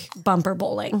like bumper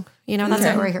bowling. That's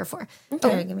what we're here for.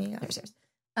 Here, give me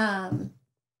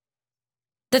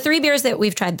The three beers that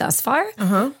we've tried thus far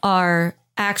are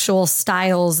actual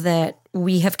styles that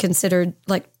we have considered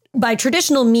like by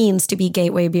traditional means to be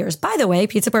gateway beers. By the way,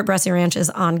 Pizza Port Bressy Ranch is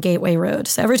on Gateway Road.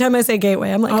 So every time I say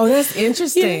Gateway, I'm like, oh, that's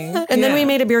interesting. yeah. And then we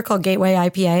made a beer called Gateway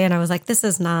IPA, and I was like,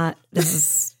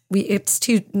 it's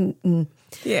too.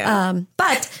 Yeah.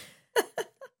 But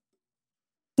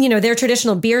they're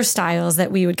traditional beer styles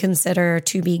that we would consider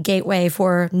to be gateway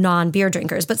for non-beer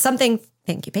drinkers. But thank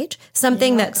you, Paige.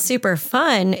 Something that's super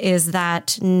fun is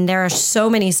that there are so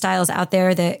many styles out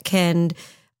there that can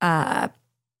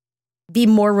be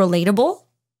more relatable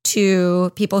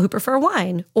to people who prefer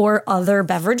wine or other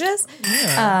beverages.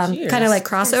 Yeah, kind of like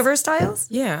crossover styles.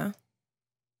 Yeah.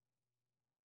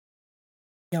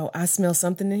 Yo, I smell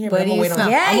something in here. What do you smell?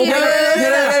 Yeah, I'm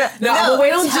gonna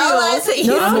wait on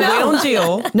Jill. I'm gonna wait on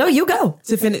Jill. No, you go.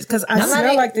 To finish, because I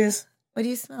smell like this. What do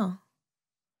you smell?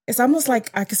 It's almost like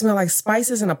I can smell like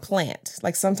spices and a plant,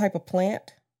 like some type of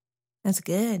plant. That's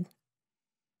good.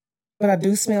 But I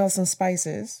do smell some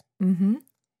spices. Mm-hmm.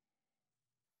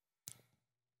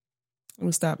 Let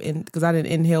me stop because I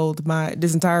didn't inhale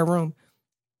this entire room.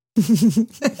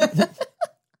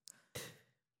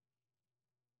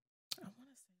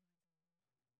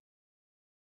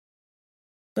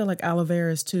 I feel like aloe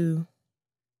veras too.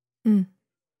 Mm.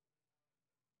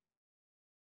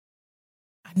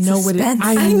 I know what it is.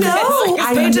 Suspense. I know.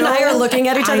 Paige and I are looking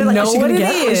at each other like, is she going to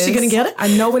get it? Is she going to get it?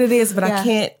 I know what it is, but I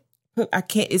can't.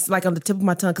 It's like on the tip of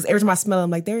my tongue because every time I smell it, I'm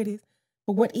like, there it is.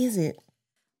 But what is it?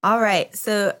 All right.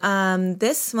 So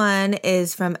this one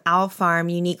is from Owl Farm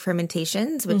Unique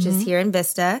Fermentations, which is here in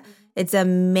Vista. It's a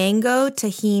mango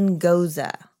tahini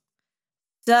goza.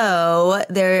 So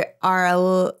there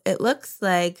are, it looks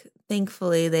like,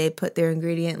 thankfully, they put their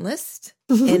ingredient list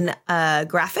in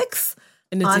graphics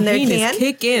And the on their tahini can. is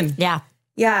kick in. Yeah.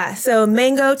 Yeah. So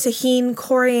mango, tahini,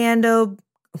 coriander,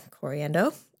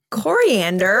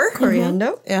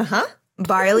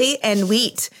 barley, and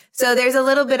wheat. So there's a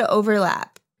little bit of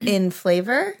overlap in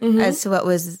flavor as to what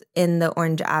was in the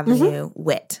Orange Avenue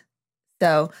wit.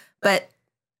 So, but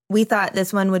we thought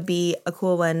this one would be a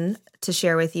cool one to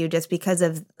share with you just because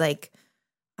of like,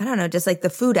 I don't know, just like the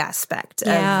food aspect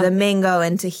of the mango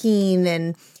and tahini,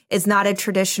 and it's not a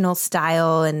traditional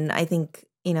style. And I think,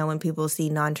 when people see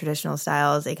non-traditional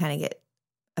styles, they kind of get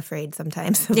afraid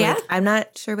sometimes. Yeah. Like, I'm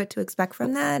not sure what to expect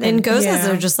from that. And gozas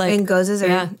are just like, and gozas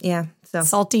are, so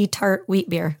salty, tart wheat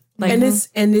beer. Like, And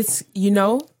it's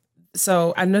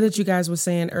so I know that you guys were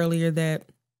saying earlier that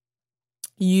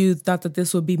you thought that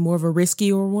this would be more of a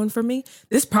riskier one for me.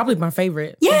 This is probably my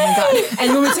favorite. Yay! Oh my God.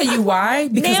 And let me tell you why.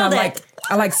 Because Nailed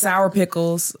I like sour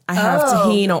pickles. I have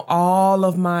tahini on all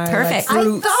of my Perfect. I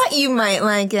fruits. thought you might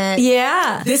like it.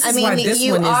 yeah. This is why this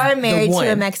you one is are the married one.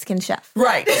 to a Mexican chef.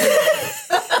 Right.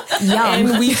 Yum.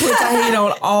 And we put tahini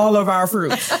on all of our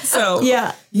fruits. So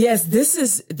Yeah. yes, this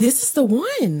is the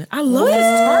one. I love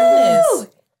this tartness.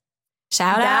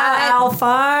 Shout That- out Owl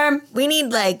Farm. We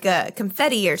need like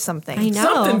confetti or something. I know.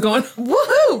 Something going.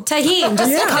 Woohoo! Tahini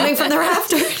just coming from the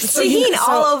rafters. Tahini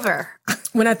all over.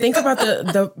 When I think about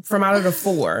the from out of the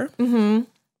four,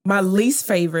 my least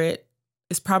favorite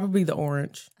is probably the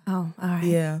orange. Oh, all right.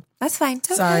 Yeah. That's fine.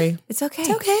 Sorry. It's okay.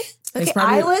 It's okay. Okay,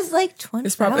 probably- I was like 20.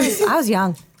 it's probably- I was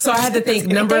young. So I had to think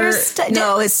number.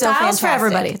 No, it's so styles for fantastic.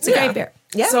 everybody. It's a great beer.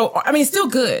 Yeah. So I mean, it's still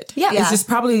good. Yeah. It's just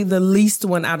probably the least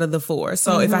one out of the four.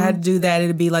 So if I had to do that,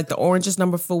 it'd be like the orange is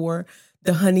number 4,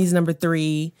 the honey's number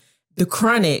 3, the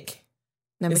chronic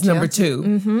is number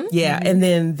 2. Yeah, and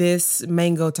then this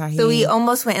mango tahini. So we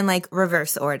almost went in like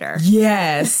reverse order.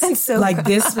 yes, so like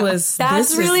this was. That's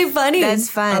this really was, funny. That's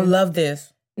fun. I love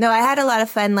this. No, I had a lot of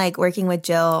fun like working with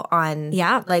Jill on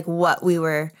like what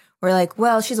we're like,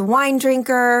 well, she's a wine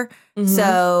drinker.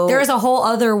 So There is a whole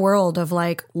other world of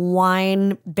like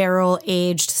wine barrel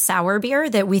aged sour beer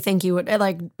that we think you would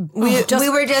like. we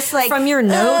were just like from your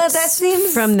notes that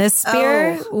seems from this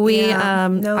beer, we yeah.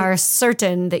 No. are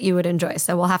certain that you would enjoy.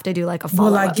 So we'll have to do like a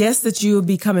follow Well, up. I guess that you will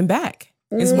be coming back.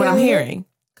 Is what I'm hearing.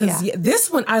 Because Yeah.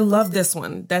 this one, I love this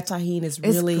one. That tahini is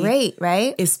it's really great,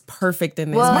 right? It's perfect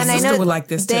in this. Well, My and I sister know would like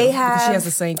this too. they because she have- has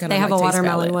the same kind They of have a taste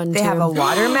watermelon palette. one They too. have a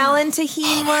watermelon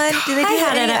tahini one. Do they do I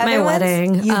had it any at my other ones?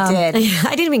 wedding. You did. I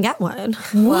didn't even get one.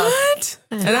 What?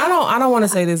 And I don't want to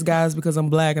say this, guys, because I'm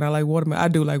black and I like watermelon. I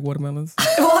do like watermelons.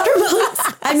 Watermelons.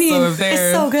 I mean, So if there's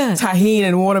it's so good. tahini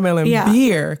and watermelon Yeah.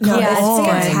 beer, come Yeah, it's on.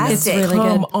 fantastic. It's really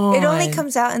Come good. on. It only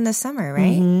comes out in the summer,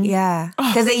 right? Yeah,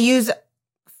 because they use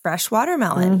fresh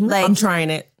watermelon. Like I'm trying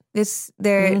it.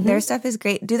 their stuff is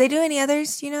great. Do they do any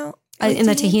others? In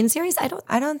the tahini series,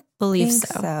 I don't believe think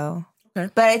so. Okay.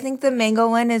 But I think the mango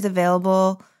one is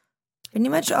available pretty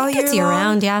much all year it's year long.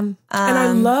 round. Yeah. And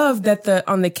I love that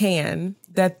on the can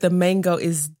that the mango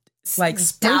is like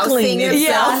sprinkling dousing it.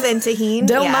 himself in tahini.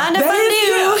 Don't mind if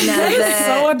I do. That is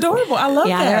so adorable. I love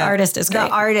that. Their artist is great. The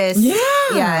artist,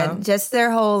 Yeah. just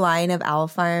their whole line of Owl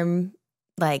Farm,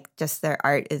 like just their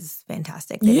art is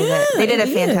fantastic. They did a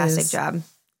it fantastic is. job.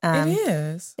 It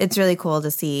is. It's really cool to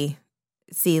see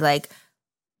like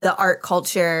the art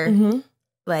culture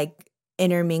like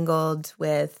intermingled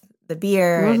with the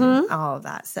beer and all of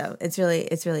that. So it's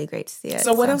really great to see it.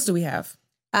 So what else do we have?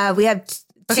 We have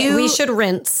Okay, two. we should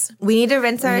rinse. We need to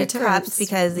rinse our need to cups rinse.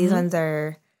 because these ones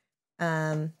are,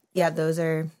 those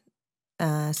are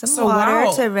some So water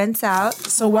wow. to rinse out.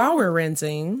 So while we're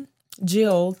rinsing,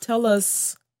 Jill, tell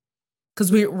us,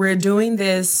 because we're doing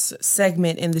this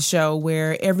segment in the show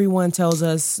where everyone tells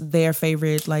us their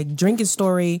favorite like drinking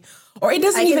story, or it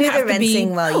doesn't I can even do have the to be.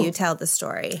 rinsing while you tell the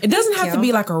story. It doesn't have to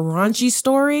be like a raunchy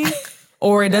story,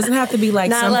 or it doesn't have to be like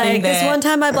Not something like that. this one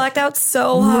time I blacked out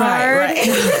so hard. Right.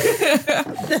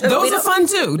 Those are fun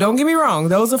too. Don't get me wrong.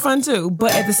 Those are fun too.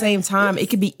 But at the same time, it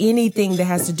could be anything that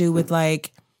has to do with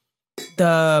like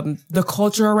the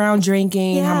culture around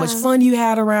drinking, how much fun you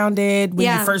had around it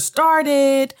when you first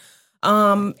started.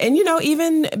 And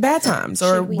even bad times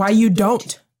or why you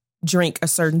don't drink a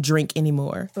certain drink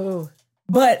anymore. Ooh.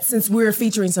 But since we're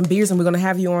featuring some beers and we're going to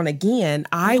have you on again,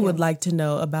 I would like to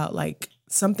know about like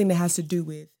something that has to do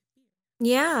with.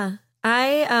 Yeah.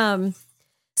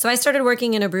 So I started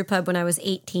working in a brew pub when I was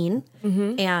 18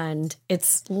 and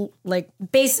it's like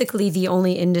basically the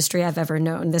only industry I've ever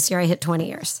known. This year I hit 20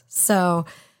 years. So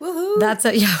that's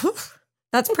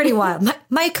that's pretty wild.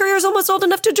 My career is almost old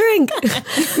enough to drink.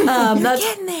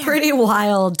 That's pretty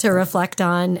wild to reflect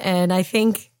on. And I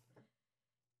think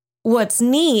what's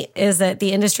neat is that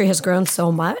the industry has grown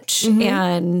so much.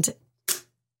 And,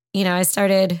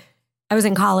 I was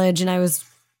in college and I was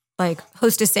like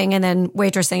hostessing and then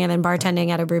waitressing and then bartending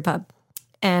at a brew pub.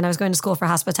 And I was going to school for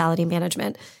hospitality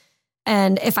management.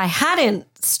 And if I hadn't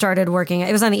started working,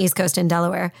 it was on the East Coast in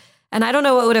Delaware. And I don't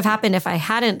know what would have happened if I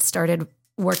hadn't started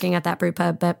working at that brew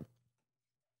pub, but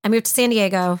I moved to San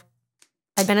Diego.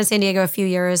 I'd been in San Diego a few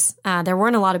years. There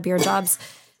weren't a lot of beer jobs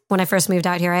when I first moved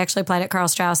out here. I actually applied at Carl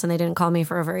Strauss and they didn't call me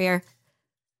for over a year.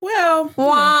 Well,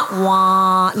 Wah,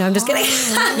 wah. No, I'm just kidding.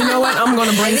 you know what? I'm going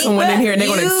to bring someone in here and they're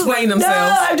going to explain themselves.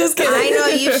 No, I'm just kidding. I know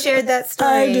you shared that story.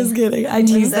 I'm just kidding. I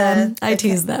tease them. I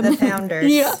tease them. The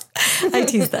founders. Yeah, I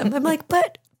tease them. I'm like,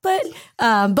 but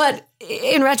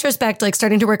in retrospect, like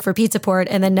starting to work for Pizza Port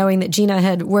and then knowing that Gina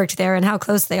had worked there and how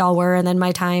close they all were, and then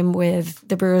my time with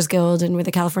the Brewers Guild and with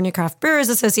the California Craft Brewers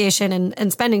Association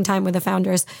and spending time with the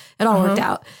founders, it all worked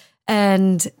out.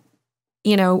 And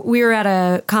we were at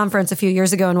a conference a few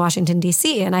years ago in Washington,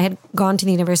 D.C., and I had gone to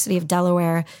the University of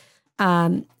Delaware.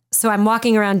 So I'm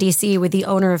walking around D.C. with the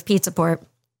owner of Pizza Port,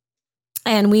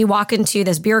 and we walk into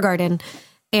this beer garden,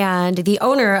 and the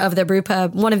owner of the brew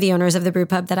pub, one of the owners of the brew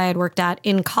pub that I had worked at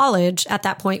in college at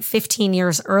that point, 15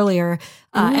 years earlier,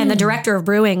 and the director of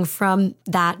brewing from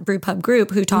that brew pub group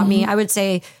who taught me, I would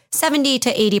say 70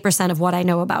 to 80% of what I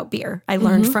know about beer. I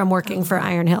learned from working for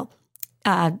Iron Hill.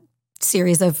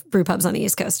 Series of brew pubs on the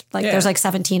East Coast. There's like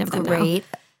 17 of them Great.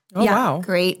 Oh, wow.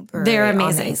 Great brewery They're on the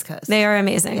amazing. East Coast. They are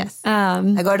amazing. Yes. I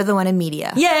I go to the one in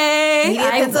Media. Yay! Media,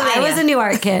 I Pennsylvania. was a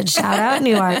Newark kid. Shout out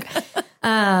Newark.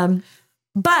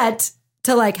 But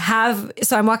to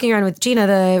so I'm walking around with Gina,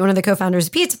 one of the co-founders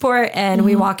of Pizza Port, and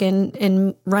we walk in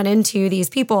and run into these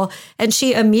people, and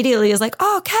she immediately is like,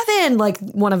 "Oh, Kevin," like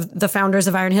one of the founders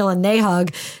of Iron Hill, and they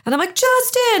hug, and I'm like,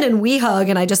 "Justin," and we hug,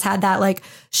 and I just had that like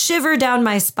shiver down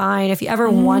my spine. If you ever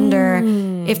wonder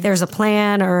if there's a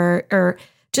plan or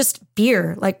just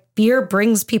beer, like beer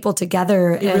brings people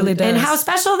together, It really does. and how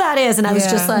special that is. And I was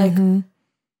just like,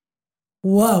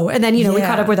 whoa. And then, we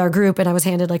caught up with our group and I was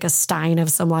handed like a stein of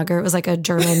some lager. It was like a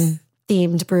German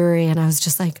themed brewery. And I was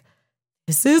just like,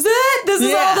 this is it. This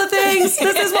is all the things.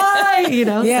 This is why,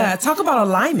 Yeah. Talk about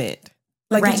alignment.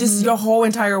 Like Right. it's just your whole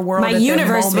entire world. My at that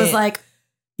universe was moment. like,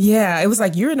 yeah, it was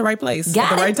like you're in the right place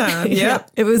got at the it. right time.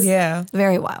 Yep. It was Yeah.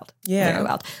 very wild. Yeah. Very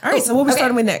wild. All right. So what we're okay.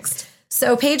 starting with next?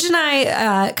 So Paige and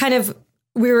I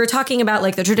we were talking about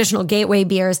like the traditional gateway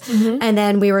beers. And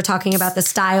then we were talking about the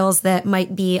styles that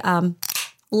might be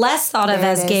less thought of There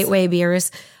as it is. gateway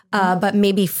beers, but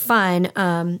maybe fun.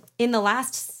 In the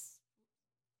last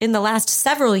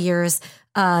several years,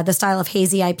 the style of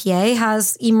hazy IPA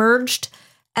has emerged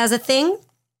as a thing.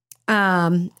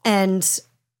 And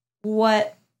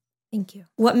Thank you.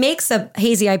 what makes a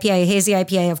hazy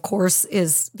IPA, of course,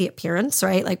 is the appearance,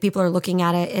 right? Like people are looking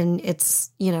at it and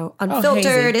it's, unfiltered.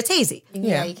 hazy. It's hazy.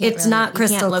 Yeah. you can't It's not you can't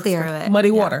crystal look clear. through it.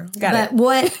 Muddy water. Got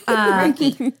But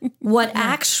it. what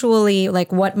actually,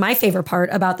 like what my favorite part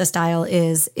about the style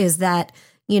is that,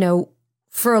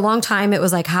 for a long time, it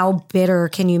was like, how bitter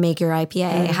can you make your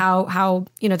IPA? How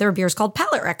there were beers called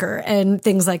palate wrecker and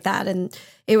things like that. And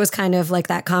it was kind of like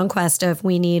that conquest of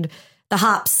we need the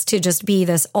hops to just be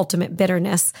this ultimate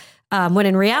bitterness. When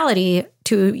in reality,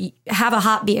 to have a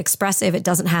hop be expressive, it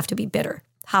doesn't have to be bitter.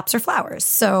 Hops are flowers.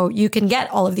 So you can get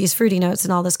all of these fruity notes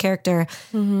and all this character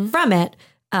from it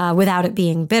without it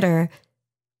being bitter.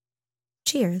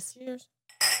 Cheers. Cheers.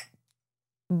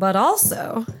 But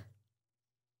also,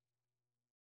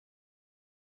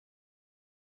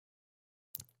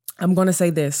 I'm going to say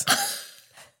this.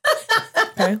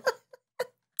 Okay.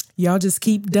 Y'all just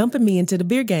keep dumping me into the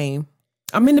beer game.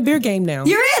 I'm in the beer game now.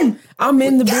 you're in. I'm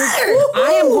in the beer.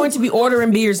 I am going to be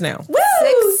ordering beers now.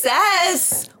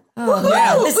 Success. Oh,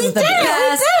 Yeah. this is the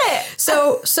best. We did it.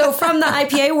 So from the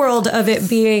IPA world of it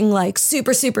being like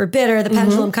super, super bitter, the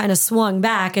pendulum kind of swung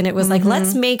back and it was like,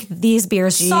 let's make these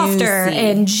beers softer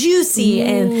and juicy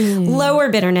and lower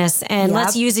bitterness. And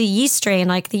let's use a yeast strain.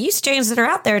 Like the yeast strains that are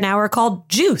out there now are called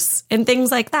juice and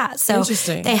things like that. So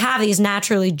Interesting. they have these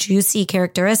naturally juicy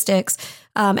characteristics.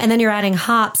 And then you're adding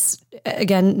hops,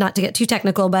 again, not to get too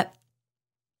technical, but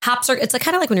hops are, it's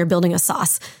kind of like when you're building a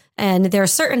sauce. And there are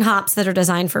certain hops that are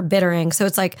designed for bittering. So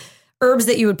it's like herbs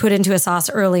that you would put into a sauce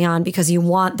early on because you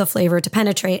want the flavor to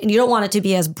penetrate and you don't want it to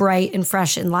be as bright and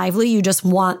fresh and lively. You just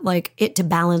want like it to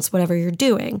balance whatever you're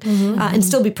doing and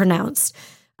still be pronounced.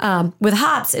 With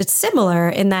hops, it's similar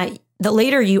in that the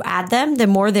later you add them, the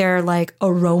more they're like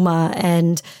aroma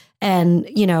and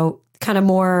kind of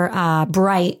more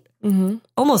bright.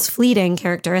 Almost fleeting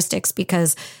characteristics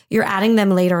because you're adding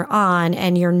them later on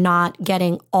and you're not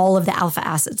getting all of the alpha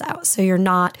acids out. So you're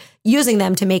not using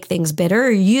them to make things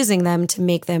bitter, you're using them to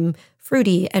make them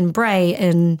fruity and bright.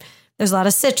 And there's a lot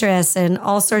of citrus and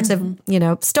all sorts of,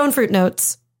 stone fruit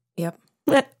notes. Yep.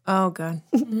 Oh, God.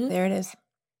 There it is.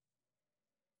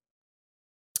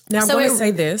 Now I'm So going to it-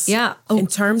 say this. Yeah. In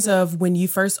terms of when you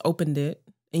first opened it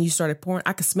and you started pouring,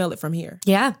 I could smell it from here.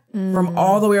 Yeah. From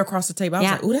all the way across the table. I was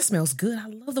Yeah. like, ooh, that smells good. I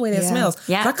love the way that Yeah. smells.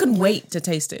 Yeah. So I couldn't wait to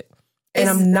taste it. And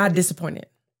I'm not disappointed.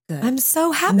 I'm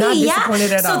so happy. Not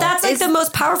disappointed at so all. that's like the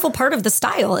most powerful part of the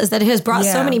style is that it has brought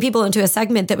so many people into a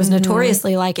segment that was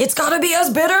notoriously like, it's got to be as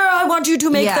bitter. I want you to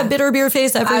make the bitter beer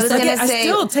face every I was second. gonna I say-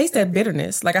 still taste that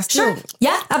bitterness. Like I still,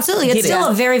 Yeah, absolutely. It's Get it. still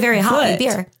a very, very hoppy But-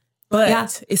 beer. but Yeah.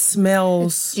 it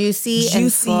smells Juicy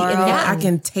and floral. I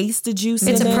can taste the juice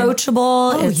It's in it.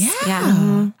 approachable. Oh, It's,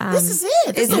 yeah. This is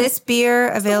it. Is this beer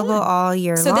available all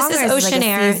year So long? this or is it Ocean like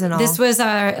a Air. seasonal? This was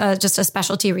our just a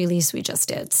specialty release we just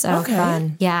did. So Okay.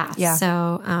 fun. yeah. Yeah.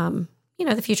 So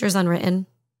the future's unwritten.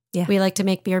 Yeah. We like to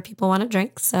make beer people want to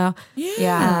drink. So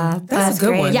Yeah. That's a good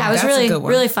great. one. yeah, it was That's a really, good one.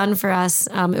 really fun for us.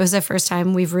 It was the first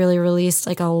time we've really released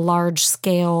like a large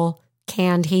scale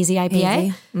canned hazy IPA.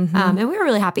 Hazy. And we were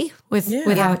really happy with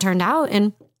how it turned out.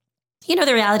 And,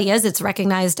 the reality is it's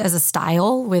recognized as a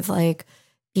style with like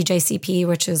BJCP,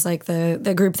 which is like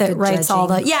the group that writes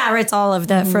all of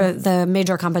the, for the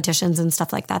major competitions and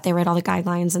stuff like that. They write all the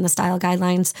guidelines and the style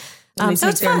guidelines. And they So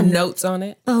take it's their fun. notes on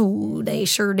it. Oh, they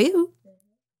sure do.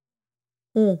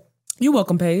 You're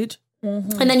welcome, Paige.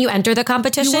 And then you enter the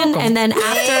competition, welcome. and then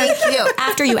Thank you.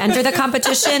 after you enter the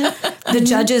competition, the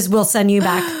judges will send you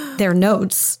back their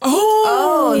notes.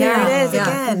 Oh, there Yeah. it is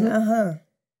Yeah.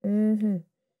 again.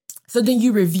 So then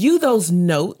you review those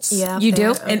notes. Yeah. You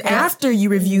do? And after you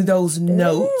review those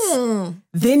notes,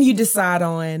 then you decide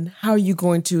on how you're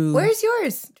going to. Where's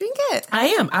yours? Drink it. I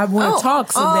am. I want to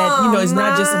talk so that, it's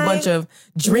not just a bunch of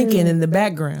drinking in the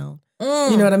background.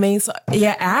 You know what I mean? So,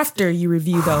 yeah, after you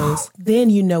review those, then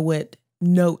you know what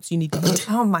notes you need to put.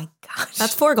 Oh my gosh.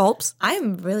 That's 4 gulps.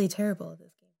 I'm really terrible at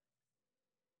this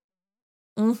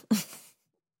game.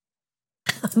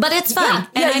 But it's fun.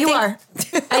 Yeah, I you think, are.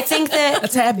 I think that A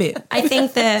tad bit. I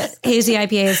think that hazy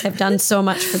IPAs have done so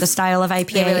much for the style of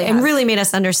IPA really and have. really made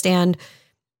us understand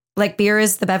like beer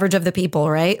is the beverage of the people,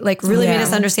 right? Like really made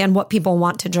us understand what people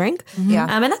want to drink. Yeah.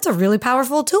 And that's a really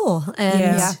powerful tool.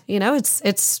 And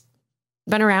it's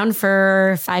been around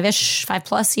for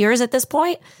 5+ years at this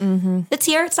point. It's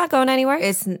here. It's not going anywhere.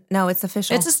 It's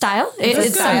official. It's a style. It's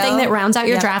a style. something that rounds out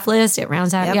your Yep. draft list. It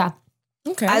rounds out, Yep. yeah.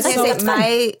 Okay. I was so- gonna say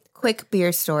my quick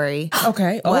beer story.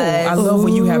 Okay. Oh, I love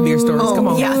when you have beer stories. Come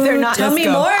on. Yeah, they're not. Tell me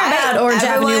go. more about Orange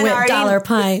Avenue everyone with already- dollar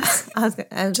pints.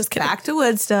 I'm just back to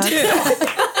Woodstock.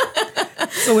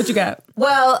 So what you got?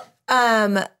 Well,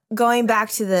 going back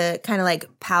to the kind of like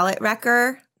palate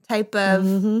wrecker type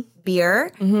of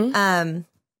beer.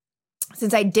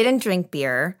 Since I didn't drink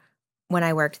beer when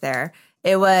I worked there,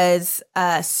 it was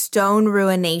Stone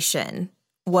Ruination.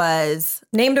 Was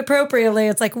Named appropriately,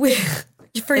 it's like for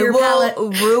it your will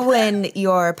palate. ruin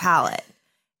your palate.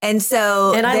 And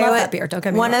so And I there love was- that beer. Don't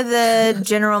get me one wrong. of the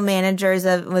general managers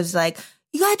was like,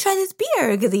 you gotta try this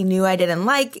beer, because he knew I didn't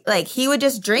like he would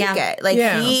just drink Yeah. it. Like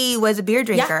Yeah. he was a beer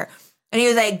drinker. And he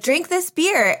was like, drink this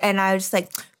beer. And I was just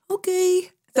like, okay.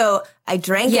 So I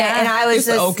drank it and I was It's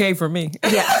just okay for me. yeah.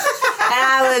 And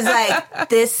I was like,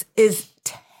 this is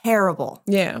terrible.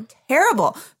 Yeah.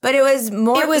 Terrible. But it was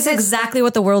more It was because- exactly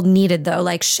what the world needed, though.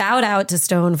 Like, shout out to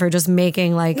Stone for just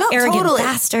making like No, arrogant totally.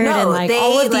 bastard No, and like they,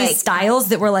 all of like- these styles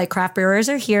that were like craft brewers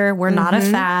are here. We're not a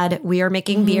fad. We are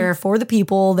making beer for the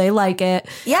people. They like it.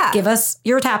 Yeah. Give us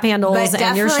your tap handles but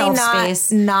and your definitely shelf not,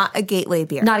 space. not a gateway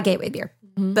beer. Not a gateway beer.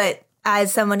 But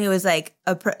as someone who was like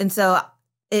and so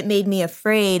it made me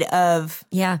afraid of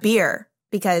Yeah. beer,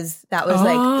 because that was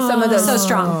like some of those So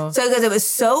strong. So because it was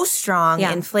so strong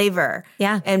Yeah. in flavor.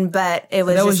 Yeah. But it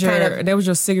was That just was kind of that was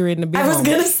your cigarette in the beer. I was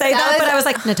moment. gonna say that, was- but I was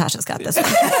like, Natasha's got this one.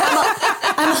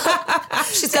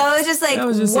 so it was just like, That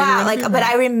was just wow. cigarette Like, beer. but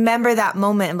I remember that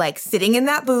moment of like sitting in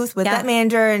that booth with Yeah. that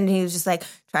manager, and he was just like,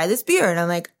 try this beer. And I'm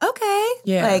like, okay.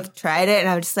 Yeah. Like, tried it. And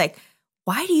I was just like,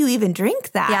 why do you even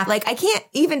drink that? Yeah. Like, I can't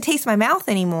even taste my mouth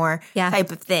anymore, Yeah.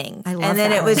 type of thing. I love and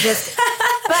then that. it was just,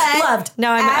 but Loved.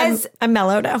 No, I'm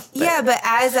mellow now. yeah, but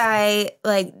as I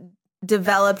like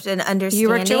developed an worked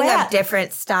understanding your way of up.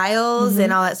 different styles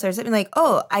and all that sort of stuff, I'm like,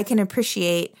 oh, I can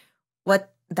appreciate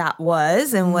what that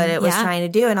was and what it was Yeah. trying to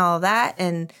do and all of that.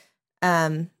 And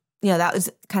that was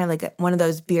kind of like one of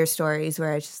those beer stories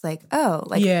where I was just like, oh,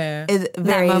 like Yeah. is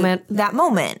very that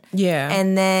moment. Yeah.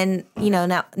 And then,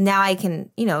 now I can,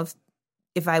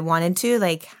 if I wanted to,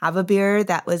 like, have a beer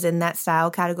that was in that style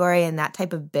category and that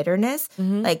type of bitterness,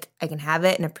 like, I can have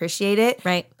it and appreciate it.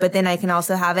 Right. But then I can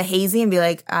also have a hazy and be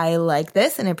like, I like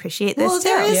this and appreciate this Well, too.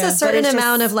 there is Yeah. a But certain it's just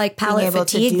amount of like palate being able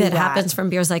to fatigue do that that. happens from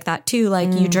beers like that too.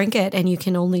 Like you drink it and you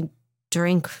can only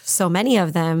drink so many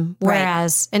of them. Right.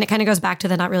 Whereas, and it kind of goes back to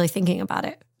the not really thinking about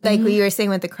it. Like what you were saying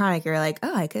with the chronic, you're like,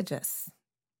 oh, I could just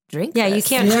drink Yeah, you this.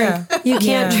 can't Yeah. drink. You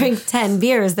can't Yeah. drink 10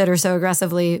 beers that are so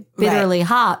aggressively bitterly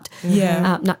hopped.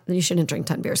 Yeah. Not you shouldn't drink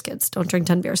 10 beers, kids. Don't drink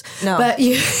 10 beers. No. but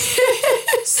you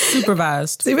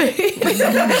Supervised. you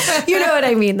know what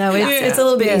I mean, though. It's a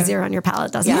little bit Yeah. easier on your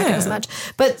palate. Doesn't hurt Yeah. as much.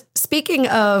 But speaking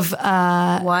of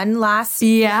One last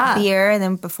beer and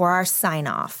then before our sign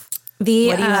off. the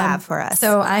What do you have for us?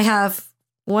 So I have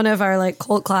one of our like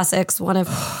cult classics.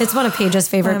 It's one of Paige's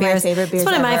favorite One of my beers. favorite beers It's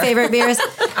one of my ever. favorite beers.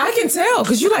 I can tell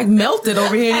because you like melted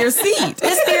over here in your seat.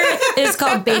 This beer is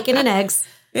called Bacon and Eggs.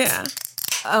 Yeah.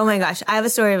 Oh my gosh. I have a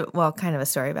story, kind of a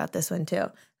story about this one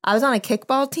too. I was on a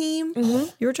kickball team.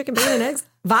 You were drinking bacon and eggs,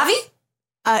 Vavi?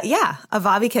 Yeah, a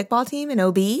Vavi kickball team in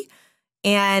OB.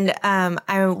 And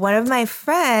one of my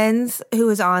friends who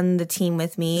was on the team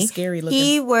with me, Scary looking.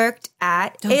 he worked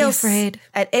at Don't be afraid.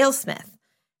 at AleSmith.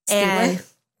 And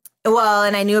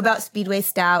and I knew about Speedway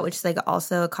Stout, which is like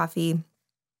also a coffee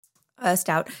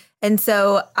stout. And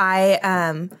so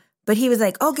but he was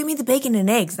like, "Oh, give me the bacon and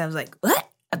eggs." And I was like, "What?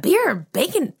 A beer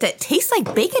bacon that tastes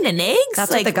like bacon and eggs?"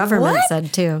 That's like, what the government what?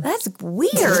 said too. That's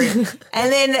weird.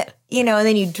 And then, and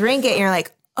then you drink it and you're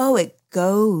like, oh, it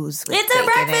goes with It's a bacon and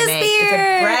breakfast eggs. It's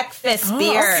beer. a breakfast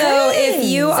beer. So if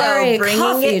you So are a bringing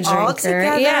coffee it all drinker,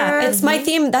 together. yeah, it's my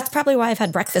theme. That's probably why I've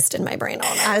had breakfast in my brain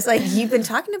all night. I was like, you've been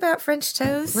talking about French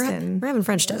toast. We're and having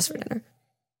French toast for dinner.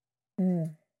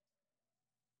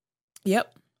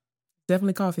 Yep.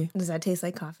 Definitely coffee. does that taste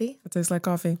like coffee? It tastes like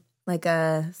coffee. Like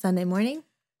a Sunday morning?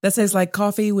 That tastes like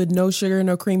coffee with no sugar,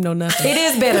 no cream, no nothing. It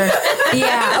is bitter.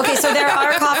 Yeah. Okay. So there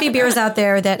are coffee beers out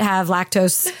there that have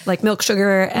lactose, like milk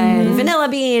sugar and vanilla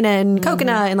bean and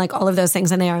coconut and like all of those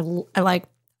things. And they are like,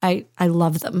 I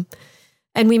love them.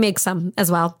 And we make some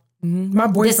as well. My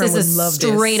boyfriend This is would a love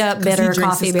this. straight up 'cause he bitter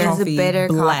drinks coffee his beer. It's a bitter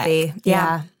black. coffee.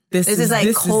 Yeah. This is like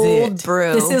this cold it.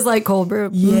 brew. This is like cold brew.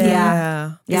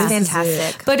 Yeah. It's This is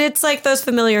fantastic. But it's like those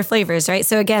familiar flavors, right?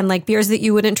 So again, like beers that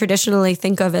you wouldn't traditionally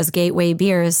think of as gateway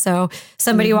beers. So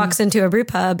somebody walks into a brew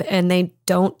pub and they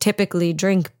don't typically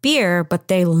drink beer, but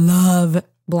they love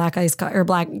black ice or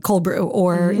black cold brew,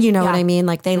 or you know what I mean?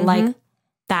 Like they like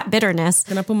that bitterness.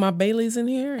 Can I put my Baileys in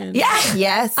here? And Yeah.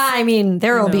 Yes. I mean,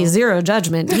 there will be zero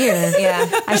judgment here. Yeah.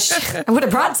 I would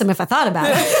have brought some if I thought about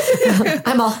it.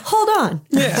 I'm all, hold on.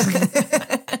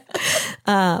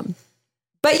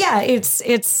 But yeah,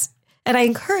 it's, and I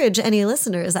encourage any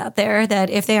listeners out there that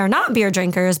if they are not beer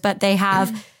drinkers, but they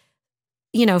have,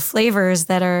 flavors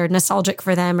that are nostalgic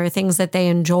for them or things that they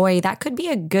enjoy, that could be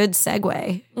a good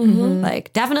segue.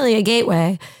 Like definitely a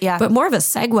gateway, Yeah. but more of a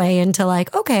segue into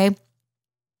like, okay,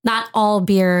 not all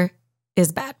beer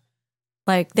is bad.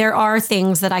 Like there are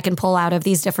things that I can pull out of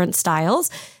these different styles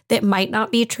that might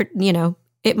not be,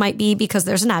 it might be because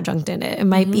there's an adjunct in it. It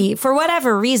might be for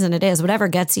whatever reason it is, whatever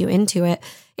gets you into it.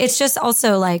 it's just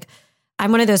also like,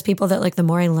 I'm one of those people that like the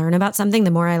more I learn about something,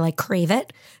 the more I like crave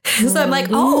it. So I'm like,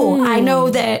 oh, I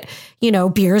know that,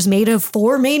 beer is made of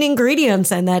 4 main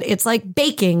ingredients and that it's like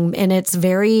baking and it's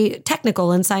very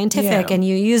technical and scientific. And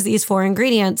you use these 4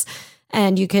 ingredients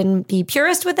and you can be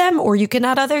purist with them or you can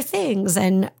add other things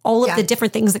and all of the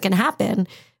different things that can happen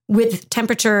with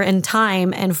temperature and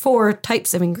time and 4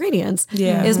 types of ingredients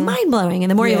is mind blowing. And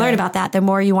the more you learn about that, the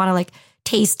more you want to like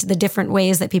taste the different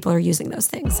ways that people are using those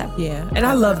things. So and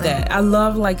I love that. I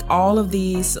love like all of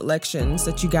these selections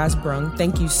that you guys brung.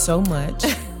 Thank you so much.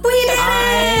 We did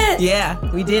it! Yeah,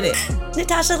 we did it.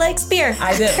 Natasha likes beer.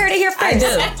 I do. Heard it here first. I do.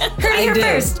 Heard it here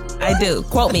first. I do.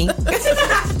 Quote me.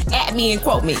 At me and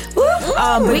quote me.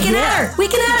 We can add her. We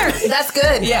can add her. That's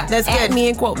good. Yeah, that's good. At me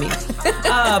and quote me.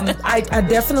 I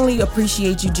definitely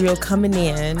appreciate you, Jill, coming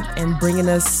in and bringing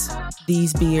us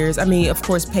these beers. I mean, of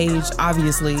course, Paige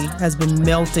obviously has been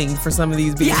melting for some of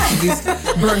these beers. She just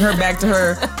bring her back to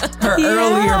her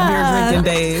earlier beer drinking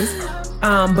days.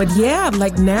 But yeah,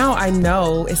 like now I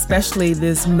know, especially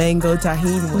this mango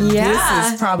tahini one.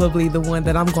 This is probably the one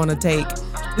that I'm going to take.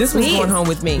 This one's going home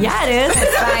with me. Yeah, it is.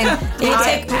 It's fine. You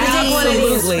can take one of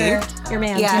these for your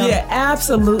man too. Yeah,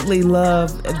 absolutely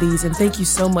love these. And thank you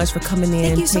so much for coming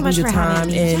in, taking your time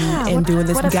and doing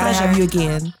this. We got to have you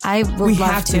again. I would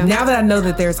love to. Now that I know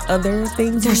that there's other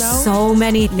things, there's so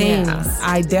many things. Yeah,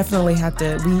 I definitely have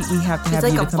to, we have to have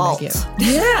you to come back in.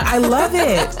 Yeah, I love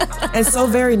it. And so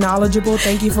very knowledgeable.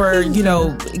 Thank you for,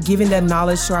 giving that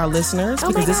knowledge to our listeners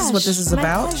because this is what this is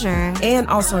about. Pleasure. And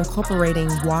also incorporating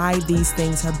why these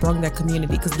things have brought that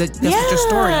community because that's what your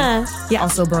story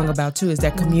also brought about too, is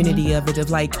that community of it, of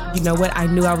like, you know what, I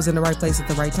knew I was in the right place at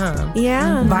the right time.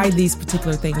 Yeah. By these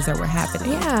particular things that were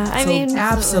happening. Yeah. I mean,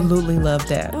 absolutely love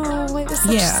that. Oh, it was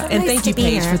and nice thank you,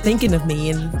 Paige, for thinking of me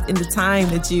and in the time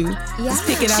that you just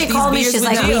picking out these beers. She called me, she's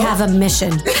like, we have a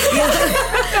mission.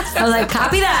 I was like,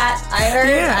 copy that.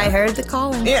 I heard the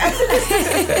calling. Yeah.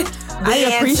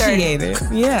 I appreciate it.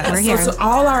 Yeah. We're here. So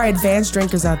all our advanced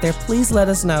drinkers out there, please let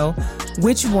us know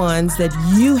which ones that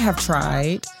you have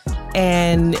tried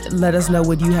and let us know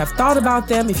what you have thought about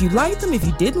them. If you liked them, if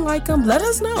you didn't like them, let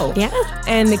us know. Yeah.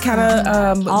 And kind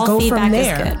of go from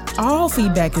there. Is good. All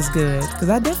feedback is good because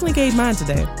I definitely gave mine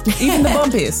today. Even the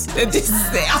bumpies.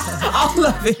 All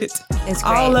of it. It's great.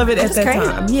 All of it at that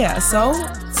time. Yeah. So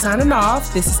signing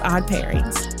off, this is Odd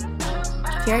Pairings.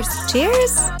 Cheers.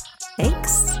 Cheers.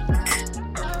 Thanks.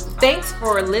 Thanks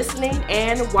for listening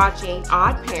and watching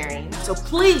Odd Pairings. So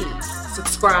please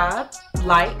subscribe,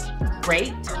 like,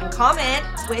 rate, and comment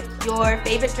with your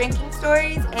favorite drinking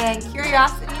stories and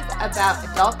curiosities about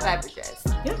adult beverages.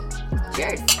 Yeah.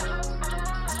 Cheers.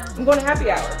 I'm going to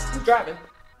happy hour. Who's driving?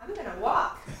 I'm going to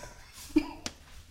walk.